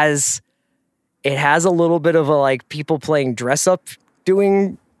just has a little bit of a people playing dress up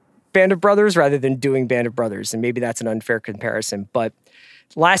doing Band of Brothers rather than doing Band of Brothers. And maybe that's an unfair comparison. But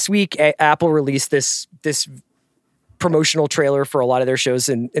last week, Apple released this promotional trailer for a lot of their shows.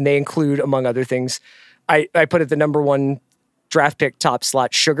 And they include, among other things, I put it the number 1 draft pick top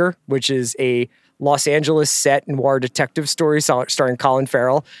slot, Sugar, which is a Los Angeles set noir detective story starring Colin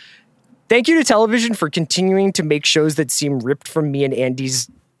Farrell. Thank you to television for continuing to make shows that seem ripped from me and Andy's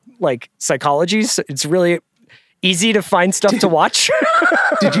psychologies. It's really easy to find stuff to watch.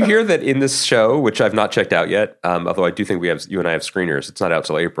 Did you hear that in this show, which I've not checked out yet, although I do think you and I have screeners, it's not out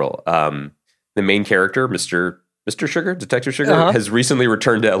till April, the main character, Mr. Sugar, Detective Sugar, has recently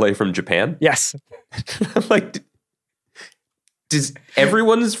returned to LA from Japan? Yes. Does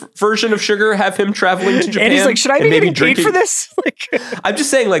everyone's version of Sugar have him traveling to Japan? And he's like, should I be getting paid for this? I'm just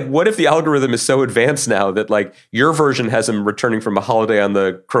saying, what if the algorithm is so advanced now that your version has him returning from a holiday on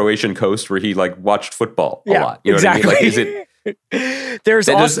the Croatian coast where he watched football a lot? You know exactly. what I mean? Is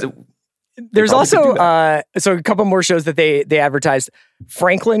it? There's also so a couple more shows that they advertised.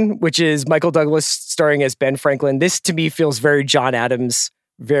 Franklin, which is Michael Douglas starring as Ben Franklin. This to me feels very John Adams,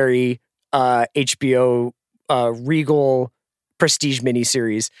 very HBO Regal prestige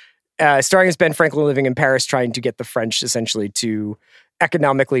miniseries, starring as Ben Franklin living in Paris, trying to get the French essentially to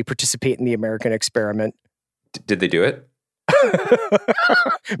economically participate in the American experiment. Did they do it?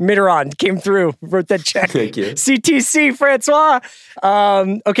 Mitterrand came through, wrote that check. Thank you. CTC, Francois.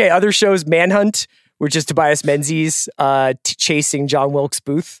 Okay, other shows, Manhunt, which is Tobias Menzies chasing John Wilkes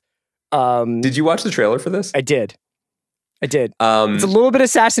Booth. Did you watch the trailer for this? I did. It's a little bit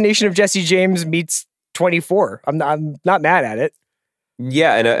Assassination of Jesse James meets 24. I'm not mad at it.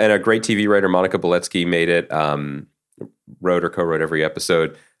 Yeah, and a great TV writer, Monica Beletsky, made it, wrote or co-wrote every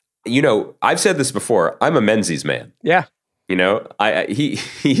episode. I've said this before, I'm a Menzies man. Yeah. I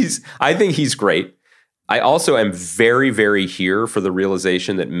think he's great. I also am very, very here for the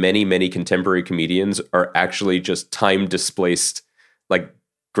realization that many, many contemporary comedians are actually just time displaced, like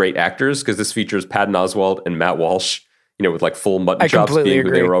great actors, because this features Patton Oswalt and Matt Walsh, with like full mutton chops being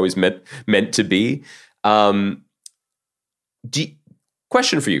who they were always meant to be.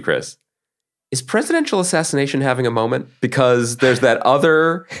 Question for you, Chris. Is presidential assassination having a moment? Because there's that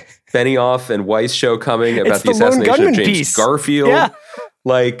other Benioff and Weiss show coming about the assassination of James Garfield. Yeah.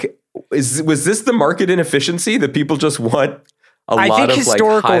 Like, was this the market inefficiency that people just want a lot of like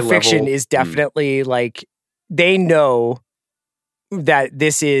historical fiction is definitely like, they know that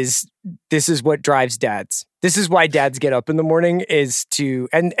this is what drives dads. This is why dads get up in the morning, is to,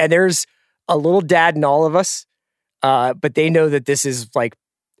 and there's a little dad in all of us, but they know that this is like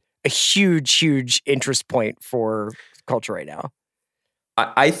a huge, huge interest point for culture right now.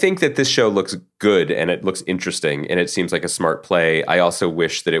 I think that this show looks good and it looks interesting and it seems like a smart play. I also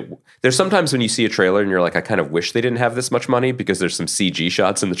wish that there's sometimes when you see a trailer and you're like, I kind of wish they didn't have this much money, because there's some CG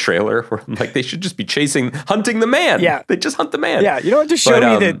shots in the trailer where I'm like, they should just be hunting the man. Yeah. They just hunt the man. Yeah. You don't have to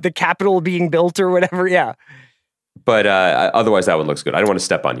show me the Capitol being built or whatever. Yeah. But otherwise, that one looks good. I don't want to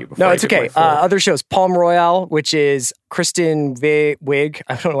step on you before. No, it's okay. Other shows, Palm Royale, which is Kristen Wiig.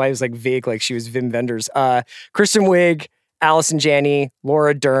 I don't know why it was like Vig, like she was Wim Wenders. Kristen Wiig, Allison Janney,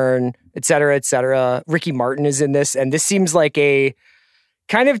 Laura Dern, et cetera, et cetera. Ricky Martin is in this. And this seems like a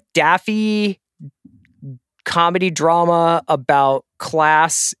kind of daffy comedy drama about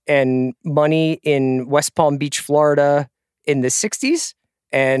class and money in West Palm Beach, Florida in the 60s.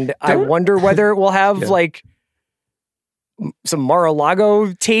 And I wonder whether it will have like some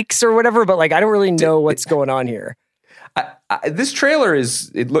Mar-a-Lago takes or whatever, but like I don't really know what's going on here. This trailer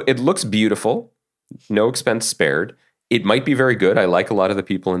it looks beautiful, no expense spared. It might be very good. I like a lot of the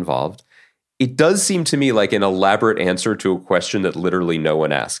people involved. It does seem to me like an elaborate answer to a question that literally no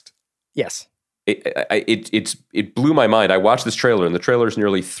one asked. Yes. It blew my mind. I watched this trailer and the trailer is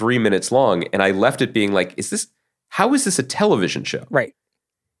nearly 3 minutes long, and I left it being like, how is this a television show? Right.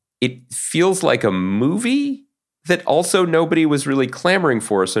 It feels like a movie that also nobody was really clamoring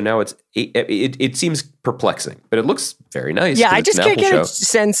for. So now it seems perplexing, but it looks very nice. Yeah, I just can't get a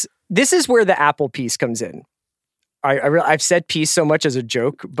sense. This is where the Apple piece comes in. I've said piece so much as a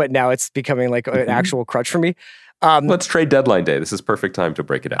joke, but now it's becoming like an actual crutch for me. Let's trade deadline day. This is perfect time to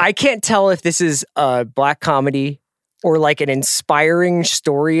break it out. I can't tell if this is a black comedy or like an inspiring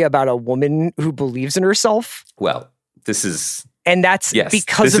story about a woman who believes in herself. Well, this is... And that's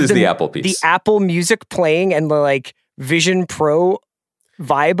because of the Apple piece. The Apple Music playing and the like Vision Pro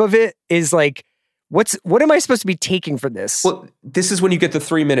vibe of it is like, what am I supposed to be taking from this? Well, this is when you get the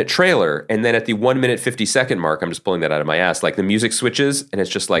 3-minute trailer, and then at the 1 minute 50-second mark, I'm just pulling that out of my ass. Like the music switches, and it's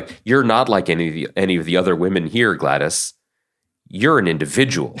just like, you're not like any of the other women here, Gladys. You're an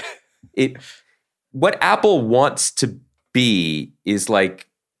individual. What Apple wants to be is like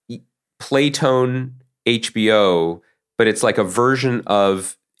Playtone HBO, but it's like a version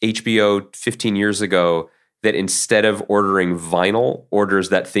of HBO 15 years ago that instead of ordering vinyl, orders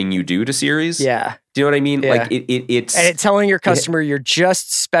that thing you do to series. Yeah. Do you know what I mean? Yeah. Like it's... And it's telling your customer you're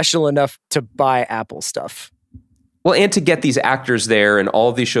just special enough to buy Apple stuff. Well, and to get these actors there, and all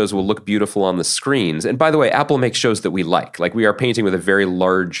of these shows will look beautiful on the screens. And by the way, Apple makes shows that we like. Like we are painting with a very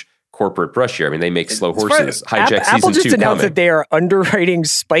large corporate brush here. I mean, they make Slow Horses, Hijack Apple Season 2 just announced coming. that they are underwriting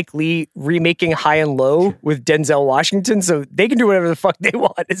Spike Lee remaking High and Low with Denzel Washington, so they can do whatever the fuck they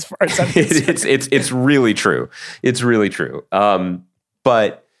want as far as I'm concerned. It's really true. It's really true.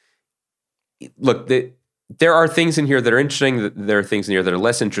 But look, there are things in here that are interesting. There are things in here that are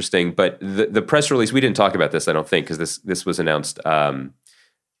less interesting. But the press release, we didn't talk about this, I don't think, because this was announced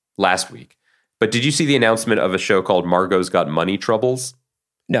last week. But did you see the announcement of a show called Margot's Got Money Troubles?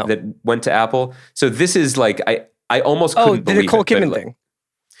 No. That went to Apple. So this is like, I almost couldn't believe it. Oh, the Nicole Kidman thing.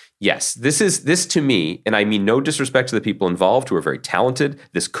 Yes, this to me, and I mean no disrespect to the people involved who are very talented.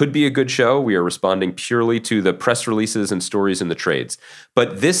 This could be a good show. We are responding purely to the press releases and stories in the trades.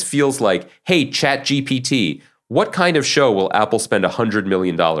 But this feels like, hey, ChatGPT, what kind of show will Apple spend $100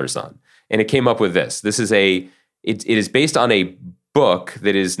 million on? And it came up with this. This is it is based on a book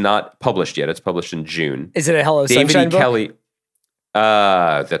that is not published yet. It's published in June. Is it a Hello Sunshine book? Kelly.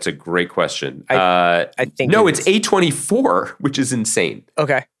 That's a great question. I think no, it's A24, which is insane.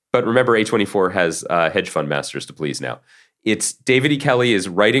 Okay. But remember, A24 has hedge fund masters to please now. It's David E. Kelly is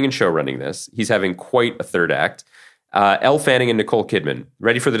writing and showrunning this. He's having quite a third act. Elle Fanning and Nicole Kidman.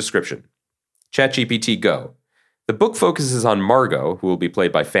 Ready for the description. ChatGPT, go. The book focuses on Margot, who will be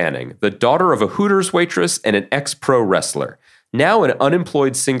played by Fanning, the daughter of a Hooters waitress and an ex-pro wrestler. Now an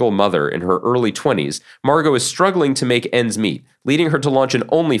unemployed single mother in her early 20s, Margot is struggling to make ends meet, leading her to launch an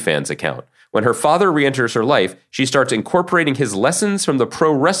OnlyFans account. When her father re-enters her life, she starts incorporating his lessons from the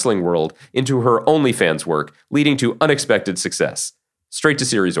pro wrestling world into her OnlyFans work, leading to unexpected success. Straight to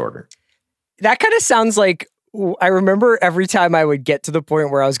series order. That kind of sounds like, I remember every time I would get to the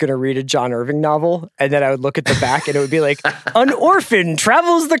point where I was going to read a John Irving novel, and then I would look at the back and it would be like, an orphan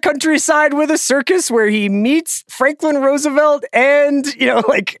travels the countryside with a circus where he meets Franklin Roosevelt and,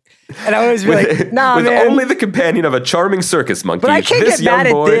 and I always be like, nah, with man. only the companion of a charming circus monkey. But I can't get mad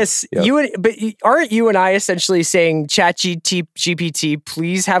at this. Yeah. Aren't you and I essentially saying, ChatGPT,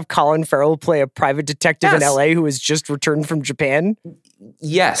 please have Colin Farrell play a private detective in LA who has just returned from Japan?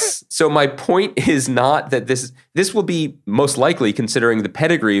 Yes. So my point is not that this will be most likely, considering the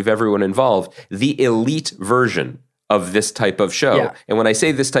pedigree of everyone involved, the elite version of this type of show. Yeah. And when I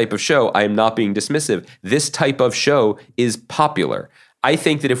say this type of show, I am not being dismissive. This type of show is popular. I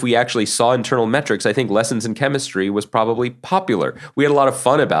think that if we actually saw internal metrics, I think Lessons in Chemistry was probably popular. We had a lot of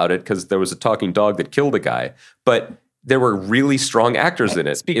fun about it because there was a talking dog that killed a guy, but there were really strong actors in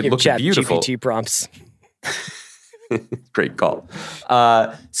it. Speaking it looked of beautiful. GPT prompts. Great call.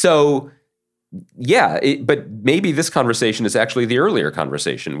 But maybe this conversation is actually the earlier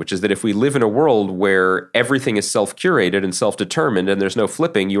conversation, which is that if we live in a world where everything is self-curated and self-determined and there's no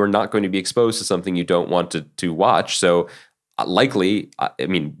flipping, you are not going to be exposed to something you don't want to watch. So likely,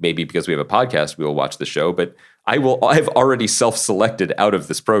 maybe because we have a podcast, we will watch the show, but I've already self-selected out of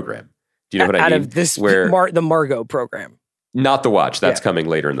this program. Do you know what I mean? Out of this, the Margot program. Not the watch. That's coming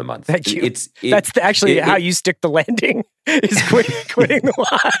later in the month. Thank you. That's how you stick the landing is quitting the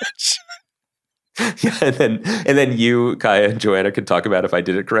watch. Yeah, and then you, Kaya, and Joanna can talk about if I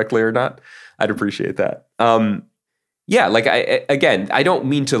did it correctly or not. I'd appreciate that. I don't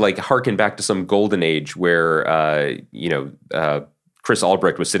mean to harken back to some golden age where Chris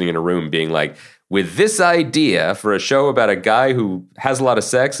Albrecht was sitting in a room being like, with this idea for a show about a guy who has a lot of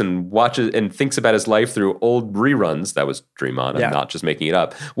sex and watches and thinks about his life through old reruns. That was Dream On. I'm not just making it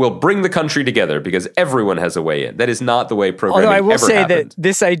up. We'll bring the country together because everyone has a way in. That is not the way programming ever happened. Although I will say that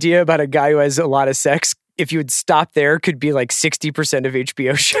this idea about a guy who has a lot of sex, if you would stop there, could be like 60% of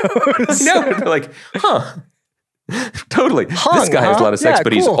HBO shows. No, they're like, totally. This guy has a lot of sex,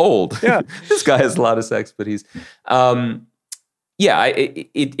 but he's old. Yeah. This guy has a lot of sex, but he's,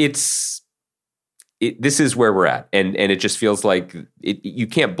 this is where we're at. And it just feels like you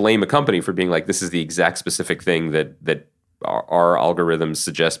can't blame a company for being like, this is the exact specific thing that our algorithms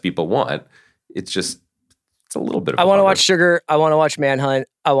suggest people want. It's a little bit of I want to watch Sugar. I want to watch Manhunt.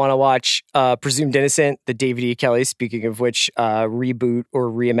 I want to watch Presumed Innocent, the David E. Kelley, speaking of which, reboot or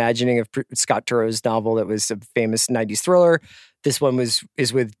reimagining of Scott Turo's novel that was a famous 90s thriller. This one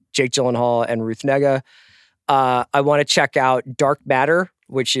is with Jake Gyllenhaal and Ruth Negga. I want to check out Dark Matter,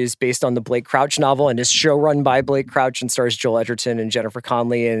 which is based on the Blake Crouch novel and is showrun by Blake Crouch and stars Joel Edgerton and Jennifer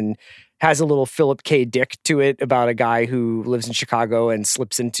Connelly and has a little Philip K. Dick to it about a guy who lives in Chicago and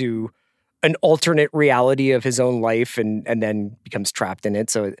slips into an alternate reality of his own life and then becomes trapped in it.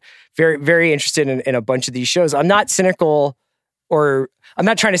 So very, very interested in a bunch of these shows. I'm not cynical, or I'm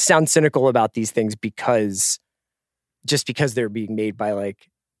not trying to sound cynical about these things because they're being made by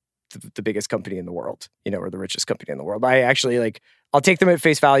the biggest company in the world, or the richest company in the world. I actually I'll take them at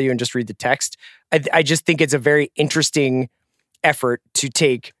face value and just read the text. I just think it's a very interesting effort to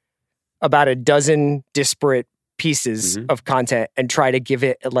take about a dozen disparate pieces of content and try to give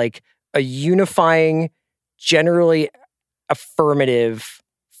it a unifying, generally affirmative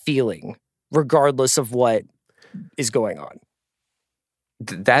feeling, regardless of what is going on.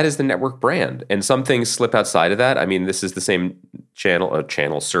 That is the network brand. And some things slip outside of that. I mean, this is the same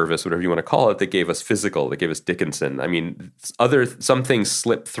channel service, whatever you want to call it, that gave us Physical, that gave us Dickinson. I mean, some things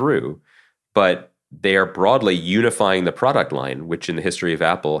slip through, but they are broadly unifying the product line, which in the history of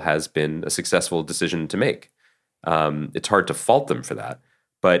Apple has been a successful decision to make. It's hard to fault them for that,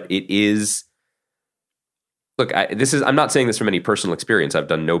 but it is. Look, I'm not saying this from any personal experience. I've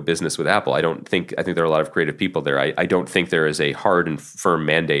done no business with Apple. I think there are a lot of creative people there. I don't think there is a hard and firm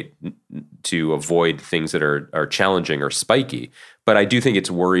mandate to avoid things that are challenging or spiky. But I do think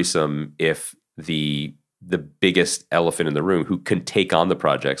it's worrisome if the biggest elephant in the room, who can take on the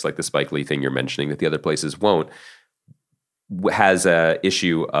projects like the Spike Lee thing you're mentioning that the other places won't, has a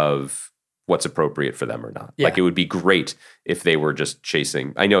issue of what's appropriate for them or not. Yeah. It would be great if they were just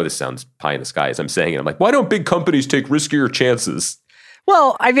chasing. I know this sounds pie in the sky as I'm saying it. I'm like, why don't big companies take riskier chances?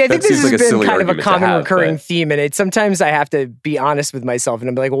 Well, I think this has been kind of a common recurring theme, and sometimes I have to be honest with myself, and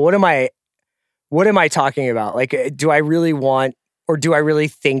I'm like, well, what am I talking about? Do I really want, or do I really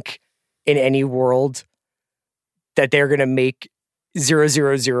think in any world that they're going to make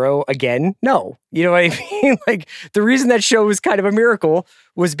 000 again? No. You know what I mean? Like, the reason that show was kind of a miracle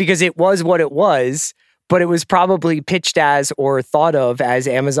was because it was what it was, but it was probably pitched as or thought of as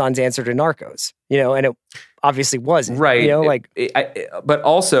Amazon's answer to Narcos, and it obviously wasn't. Right. But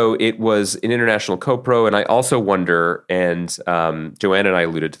also it was an international co-pro. And I also wonder, and Joanna and I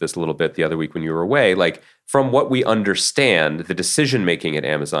alluded to this a little bit the other week when you were away, like, from what we understand, the decision-making at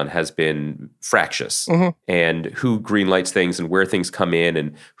Amazon has been fractious, and who greenlights things and where things come in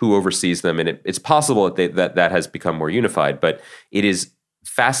and who oversees them. And it's possible that has become more unified, but it is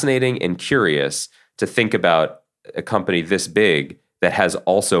fascinating and curious to think about a company this big that has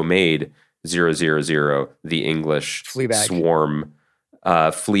also made 000, the English Fleabag. Swarm,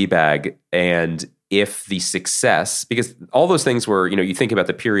 Fleabag, and if the success, because all those things were, you think about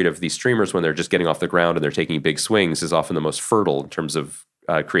the period of these streamers when they're just getting off the ground and they're taking big swings is often the most fertile in terms of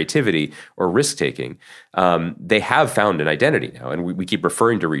creativity or risk-taking. They have found an identity now, and we keep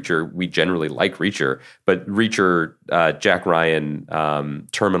referring to Reacher. We generally like Reacher, but Reacher, Jack Ryan,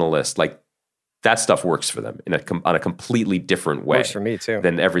 Terminalist, like, that stuff works for them on a completely different way. Works for me too.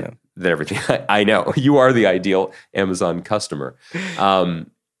 Than everything. I know. You are the ideal Amazon customer.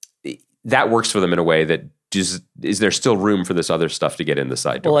 That works for them in a way that is there still room for this other stuff to get in the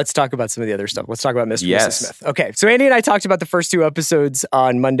side door? Well, let's talk about some of the other stuff. Let's talk about Mr. Yes. and Mrs. Smith. Okay, so Andy and I talked about the first 2 episodes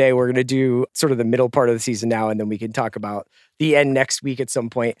on Monday. We're going to do sort of the middle part of the season now, and then we can talk about the end next week at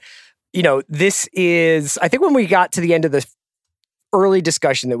some point. This is, I think when we got to the end of the early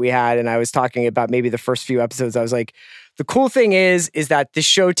discussion that we had, and I was talking about maybe the first few episodes, I was like, the cool thing is that this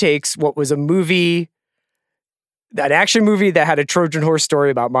show takes what was an action movie that had a Trojan horse story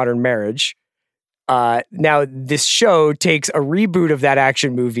about modern marriage. Now this show takes a reboot of that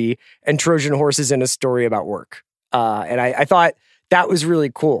action movie and Trojan horses in a story about work. And I thought that was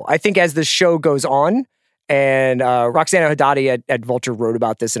really cool. I think as the show goes on, and Roxana Haddadi at Vulture wrote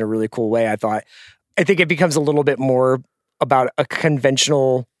about this in a really cool way, I think it becomes a little bit more about a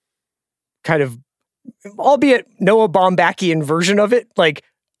conventional kind of, albeit Noah Baumbackian version of it, like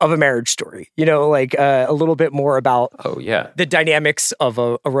of a marriage story, a little bit more about the dynamics of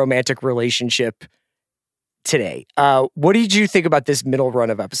a romantic relationship today. What did you think about this middle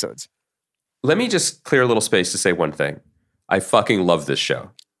run of episodes? Let me just clear a little space to say one thing. I fucking love this show.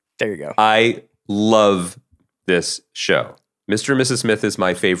 There you go. I love this show. Mr. and Mrs. Smith is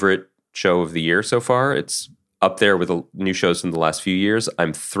my favorite show of the year so far. It's up there with the new shows in the last few years.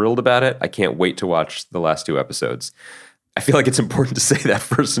 I'm thrilled about it. I can't wait to watch the last 2 episodes. I feel like it's important to say that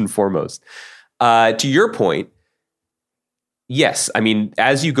first and foremost. To your point, yes. I mean,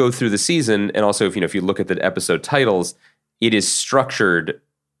 as you go through the season, and also if you look at the episode titles, it is structured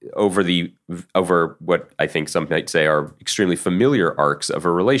over what I think some might say are extremely familiar arcs of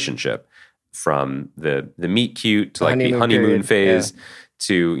a relationship, from the meet cute to the honeymoon phase. Yeah.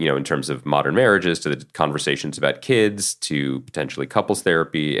 To, in terms of modern marriages, to the conversations about kids, to potentially couples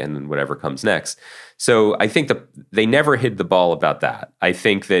therapy, and then whatever comes next. So I think they never hid the ball about that. I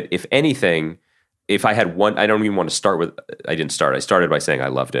think that if anything, if I had one, I don't even want to start with, I didn't start. I started by saying I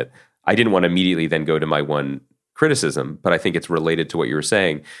loved it. I didn't want to immediately then go to my one criticism, but I think it's related to what you were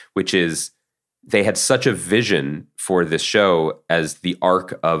saying, which is they had such a vision for this show as the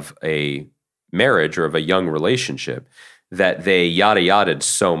arc of a marriage or of a young relationship that they yada-yada'd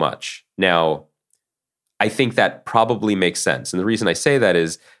so much. Now, I think that probably makes sense. And the reason I say that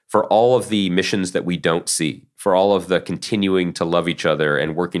is for all of the missions that we don't see, for all of the continuing to love each other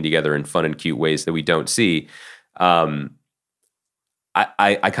and working together in fun and cute ways that we don't see, I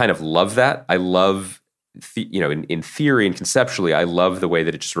kind of love that. I love, in theory and conceptually, I love the way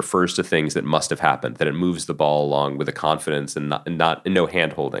that it just refers to things that must have happened, that it moves the ball along with a confidence and no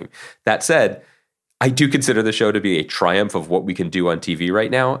hand-holding. That said, I do consider the show to be a triumph of what we can do on TV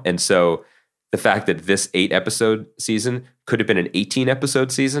right now. And so the fact that this 8-episode season could have been an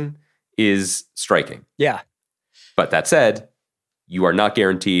 18-episode season is striking. Yeah. But that said, you are not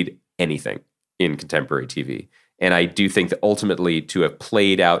guaranteed anything in contemporary TV. And I do think that ultimately to have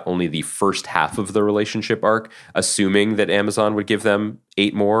played out only the first half of the relationship arc, assuming that Amazon would give them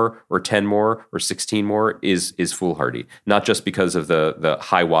 8 more or 10 more or 16 more is foolhardy. Not just because of the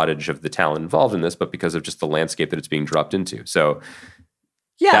high wattage of the talent involved in this, but because of just the landscape that it's being dropped into. So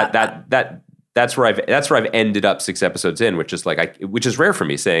yeah, that's where I've ended up 6 episodes in, which is rare for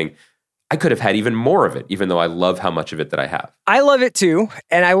me, saying I could have had even more of it, even though I love how much of it that I have. I love it too.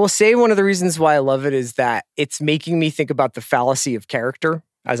 And I will say one of the reasons why I love it is that it's making me think about the fallacy of character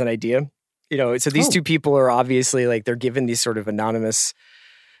as an idea. So these 2 people are obviously they're given these sort of anonymous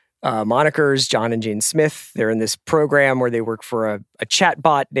monikers, John and Jane Smith. They're in this program where they work for a chat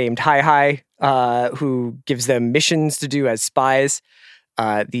bot named Hi, who gives them missions to do as spies.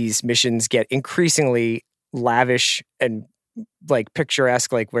 These missions get increasingly lavish and like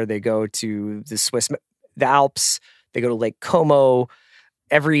picturesque, like where they go to the Alps, they go to Lake Como.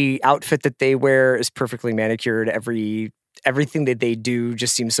 Every outfit that they wear is perfectly manicured. Everything that they do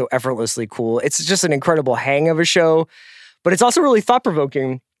just seems so effortlessly cool. It's just an incredible hang of a show, but it's also really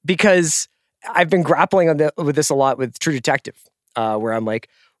thought-provoking because I've been grappling with this a lot with True Detective, where I'm like,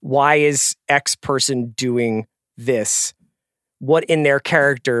 why is X person doing this? What in their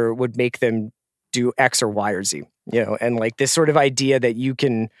character would make them do X or Y or Z? And like this sort of idea that you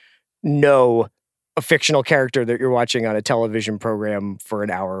can know a fictional character that you're watching on a television program for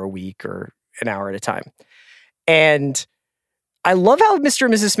an hour a week or an hour at a time. And I love how Mr.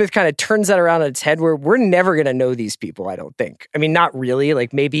 and Mrs. Smith kind of turns that around on its head, where we're never going to know these people, I don't think. I mean, not really.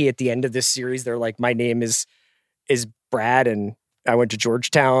 Like maybe at the end of this series, they're like, my name is Brad and I went to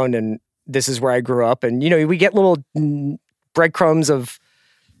Georgetown and this is where I grew up. And, we get little breadcrumbs of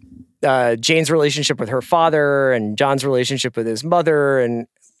Jane's relationship with her father and John's relationship with his mother and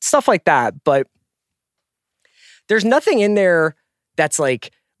stuff like that. But there's nothing in there that's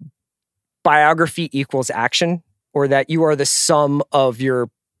like biography equals action or that you are the sum of your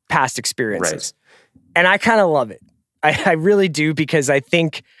past experiences. Right. And I kind of love it. I really do, because I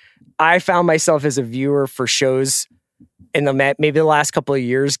think I found myself as a viewer for shows in maybe the last couple of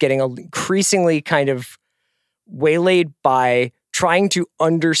years getting increasingly kind of waylaid by trying to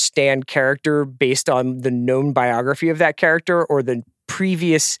understand character based on the known biography of that character or the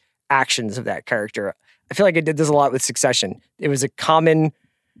previous actions of that character. I feel like I did this a lot with Succession. It was a common,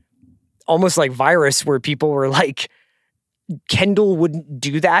 almost like virus, where people were like, Kendall wouldn't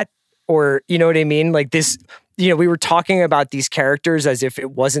do that. Or, you know what I mean? Like this, we were talking about these characters as if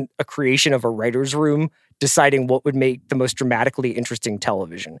it wasn't a creation of a writer's room deciding what would make the most dramatically interesting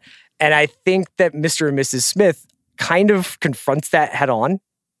television. And I think that Mr. and Mrs. Smith kind of confronts that head on,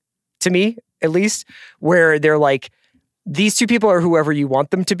 to me, at least, where they're like, these two people are whoever you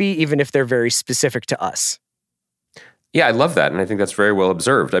want them to be, even if they're very specific to us. Yeah, I love that. And I think that's very well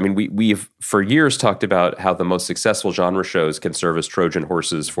observed. I mean, we've for years talked about how the most successful genre shows can serve as Trojan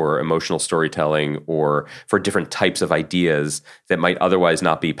horses for emotional storytelling or for different types of ideas that might otherwise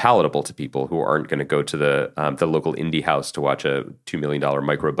not be palatable to people who aren't going to go to the local indie house to watch a $2 million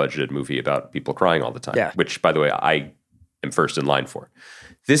micro-budgeted movie about people crying all the time, which, by the way, I am first in line for.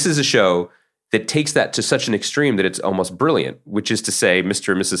 This is a show that takes that to such an extreme that it's almost brilliant, which is to say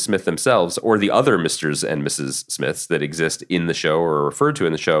Mr. and Mrs. Smith themselves, or the other Mrs. and Mrs. Smiths that exist in the show or are referred to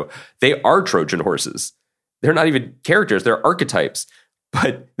in the show, they are Trojan horses. They're not even characters, they're archetypes.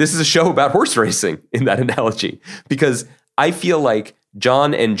 But this is a show about horse racing in that analogy, because I feel like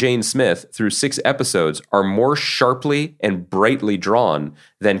John and Jane Smith, through 6 episodes, are more sharply and brightly drawn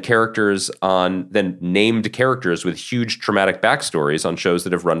than named characters with huge traumatic backstories on shows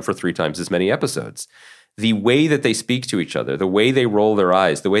that have run for 3 times as many episodes. The way that they speak to each other, the way they roll their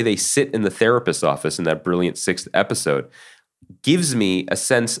eyes, the way they sit in the therapist's office in that brilliant 6th episode gives me a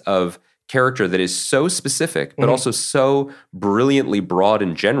sense of character that is so specific, but also so brilliantly broad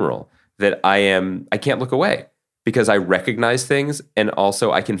and general that I can't look away. Because I recognize things and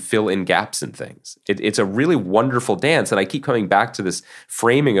also I can fill in gaps in things. It's a really wonderful dance. And I keep coming back to this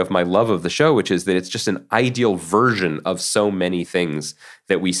framing of my love of the show, which is that it's just an ideal version of so many things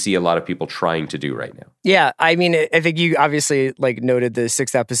that we see a lot of people trying to do right now. Yeah. I mean, I think you obviously noted the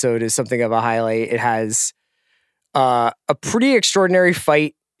 6th episode is something of a highlight. It has a pretty extraordinary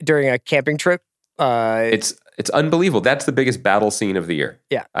fight during a camping trip. It's unbelievable. That's the biggest battle scene of the year.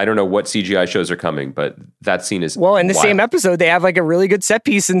 Yeah. I don't know what CGI shows are coming, but that scene is well. In the wild. Same episode, they have like a really good set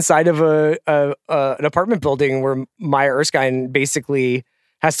piece inside of an apartment building where Maya Erskine basically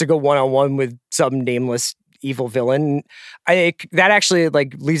has to go one-on-one with some nameless evil villain. That actually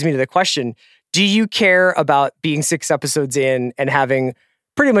leads me to the question: do you care about being 6 episodes in and having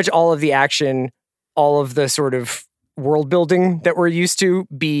pretty much all of the action, all of the sort of world building that we're used to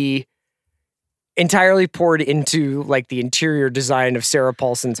be entirely poured into the interior design of Sarah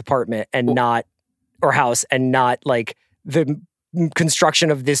Paulson's apartment and house and not the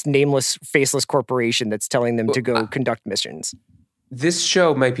construction of this nameless, faceless corporation that's telling them to go conduct missions? This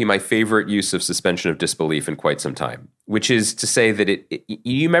show might be my favorite use of suspension of disbelief in quite some time, which is to say that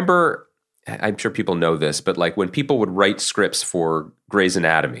you remember, I'm sure people know this, but when people would write scripts for Grey's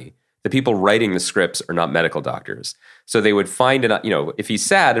Anatomy, the people writing the scripts are not medical doctors. So they would find, if he's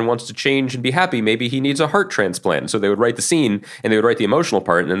sad and wants to change and be happy, maybe he needs a heart transplant. So they would write the scene and they would write the emotional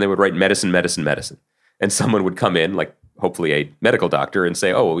part and then they would write medicine. And someone would come in, hopefully a medical doctor, and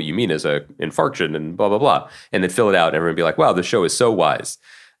say, oh, what you mean is a infarction and blah, blah, blah. And then fill it out and everyone be like, wow, the show is so wise.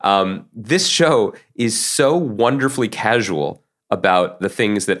 This show is so wonderfully casual about the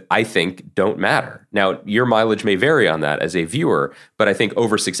things that I think don't matter. Now, your mileage may vary on that as a viewer, but I think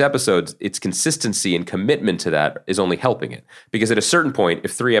over 6 episodes, its consistency and commitment to that is only helping it. Because at a certain point,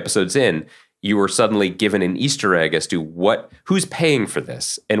 if 3 episodes in, you were suddenly given an Easter egg as to who's paying for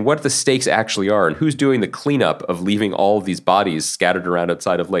this and what the stakes actually are and who's doing the cleanup of leaving all of these bodies scattered around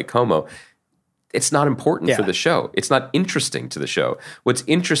outside of Lake Como. It's not important for the show. It's not interesting to the show. What's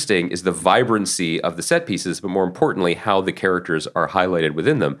interesting is the vibrancy of the set pieces, but more importantly, how the characters are highlighted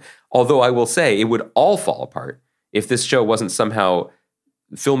within them. Although I will say it would all fall apart if this show wasn't somehow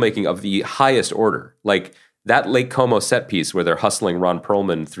filmmaking of the highest order. Like that Lake Como set piece where they're hustling Ron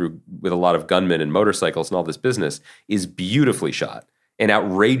Perlman through with a lot of gunmen and motorcycles and all this business is beautifully shot and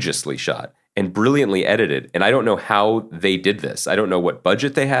outrageously shot and brilliantly edited. And I don't know how they did this. I don't know what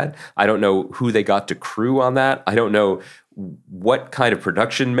budget they had. I don't know who they got to crew on that. I don't know what kind of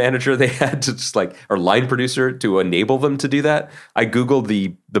production manager they had to or line producer to enable them to do that. I Googled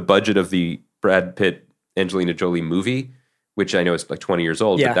the budget of the Brad Pitt, Angelina Jolie movie, which I know is like 20 years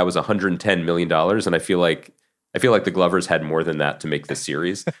old, but that was $110 million. And I feel like the Glovers had more than that to make this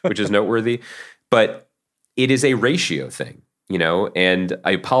series, which is noteworthy. But it is a ratio thing. And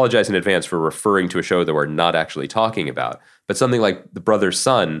I apologize in advance for referring to a show that we're not actually talking about. But something like The Brother's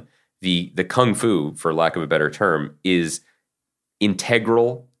Son, the kung fu, for lack of a better term, is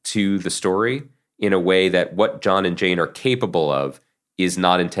integral to the story in a way that what John and Jane are capable of is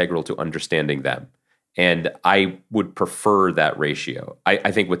not integral to understanding them. And I would prefer that ratio.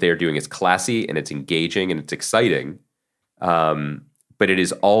 I think what they are doing is classy and it's engaging and it's exciting. But it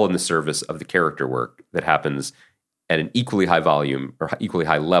is all in the service of the character work that happens at an equally high volume or equally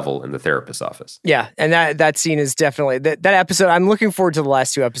high level in the therapist's office. Yeah, and that scene is definitely that episode. I'm looking forward to the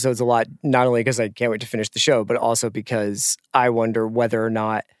last 2 episodes a lot, not only because I can't wait to finish the show, but also because I wonder whether or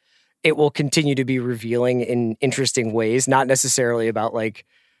not it will continue to be revealing in interesting ways, not necessarily about like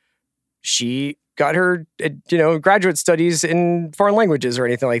she got her graduate studies in foreign languages or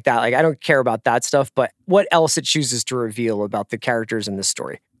anything like that. Like I don't care about that stuff, but what else it chooses to reveal about the characters in this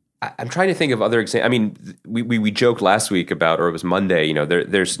story. I'm trying to think of other examples. I mean, we joked last week about, or it was Monday.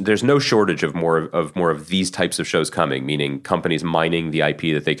 There's no shortage of more of these types of shows coming. Meaning companies mining the IP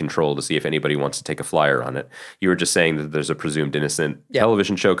that they control to see if anybody wants to take a flyer on it. You were just saying that there's a presumed innocent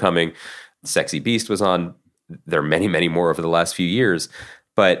television show coming. Sexy Beast was on. There are many, many more over the last few years.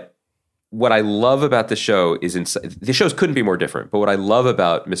 But what I love about the show is the shows couldn't be more different. But what I love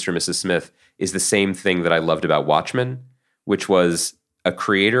about Mr. and Mrs. Smith is the same thing that I loved about Watchmen, which was a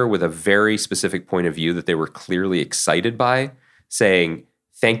creator with a very specific point of view that they were clearly excited by, saying,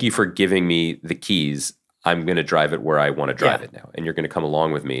 thank you for giving me the keys. I'm going to drive it where I want to drive it now. And you're going to come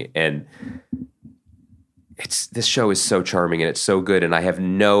along with me. And this show is so charming and it's so good. And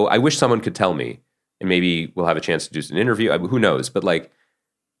I wish someone could tell me, and maybe we'll have a chance to do an interview. Who knows? But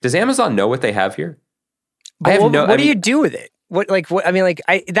does Amazon know what they have here? What do you do with it?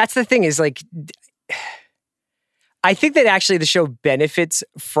 That's the thing is I think that actually the show benefits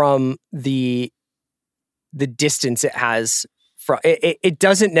from the distance it has from it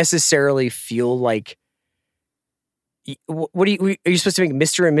doesn't necessarily feel like are you supposed to make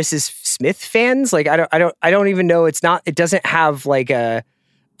Mr. and Mrs. Smith fans? Like I don't even know. It doesn't have like an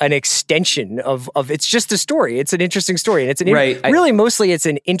extension of it's just a story. It's an interesting story. And it's mostly it's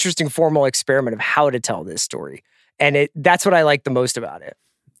an interesting formal experiment of how to tell this story. And that's what I like the most about it.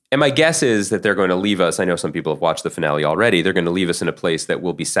 And my guess is that they're going to leave us, I know some people have watched the finale already, they're going to leave us in a place that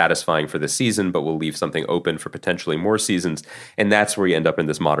will be satisfying for the season, but will leave something open for potentially more seasons. And that's where you end up in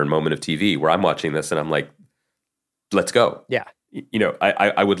this modern moment of TV where I'm watching this and I'm like, let's go. Yeah.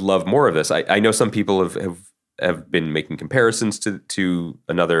 I would love more of this. I know some people have been making comparisons to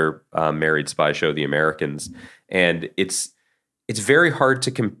another married spy show, The Americans, and it's very hard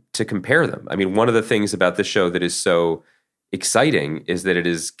to compare them. I mean, one of the things about this show that is so exciting is that it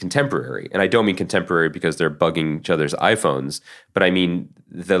is contemporary. And I don't mean contemporary because they're bugging each other's iPhones, but I mean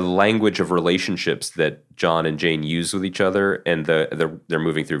the language of relationships that John and Jane use with each other, and they're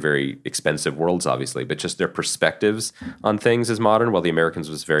moving through very expensive worlds, obviously, but just their perspectives on things is modern, while The Americans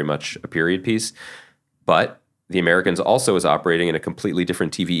was very much a period piece. But The Americans also is operating in a completely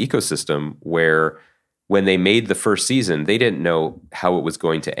different TV ecosystem where when they made the first season, they didn't know how it was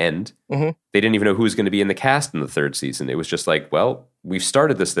going to end. Mm-hmm. They didn't even know who was going to be in the cast in the third season. It was just like, well, we've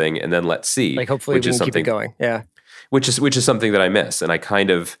started this thing and then let's see. Like hopefully we can keep it going. Yeah. Which is something that I miss. And I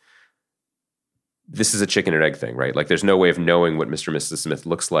this is a chicken and egg thing, right? Like there's no way of knowing what Mr. and Mrs. Smith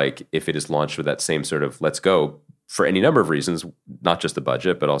looks like if it is launched with that same sort of let's go for any number of reasons, not just the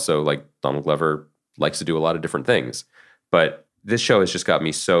budget, but also like Donald Glover likes to do a lot of different things. But this show has just got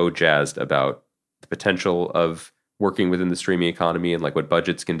me so jazzed about the potential of working within the streaming economy and like what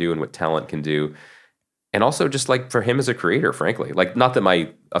budgets can do and what talent can do. And also just like for him as a creator, frankly, like not that my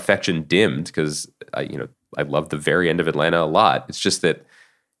affection dimmed because I love the very end of Atlanta a lot. It's just that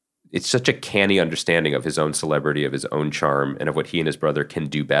it's such a canny understanding of his own celebrity, of his own charm, and of what he and his brother can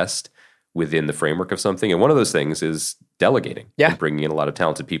do best within the framework of something. And one of those things is delegating and bringing in a lot of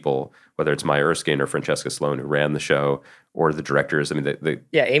talented people, whether it's Maya Erskine or Francesca Sloan, who ran the show, or the directors. I mean,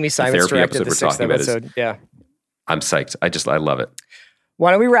 Amy Simons directed the sixth episode. I'm psyched. I love it.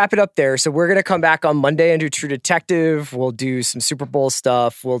 Why don't we wrap it up there? So we're going to come back on Monday and do True Detective. We'll do some Super Bowl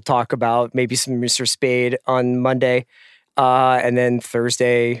stuff. We'll talk about maybe some Mr. Spade on Monday. And then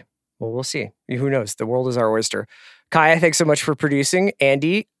Thursday, well, we'll see. Who knows? The world is our oyster. Kaya, thanks so much for producing.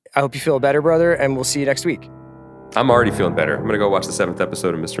 Andy, I hope you feel better, brother, and we'll see you next week. I'm already feeling better. I'm going to go watch the 7th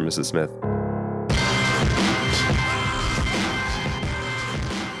episode of Mr. and Mrs. Smith.